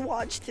 Why did you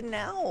watch to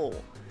now?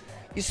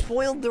 You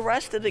spoiled the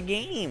rest of the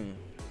game.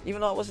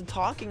 Even though I wasn't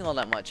talking all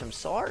that much, I'm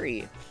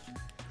sorry.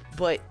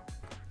 But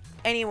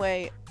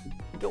anyway,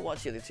 go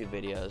watch the other 2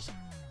 videos.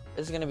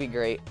 This is gonna be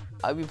great.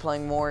 I'll be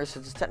playing more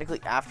since it's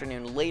technically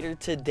afternoon. Later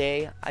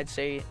today, I'd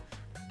say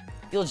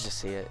you'll just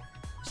see it.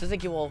 So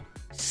thank you all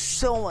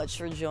so much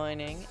for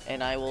joining,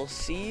 and I will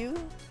see you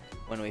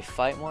when we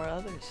fight more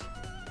others.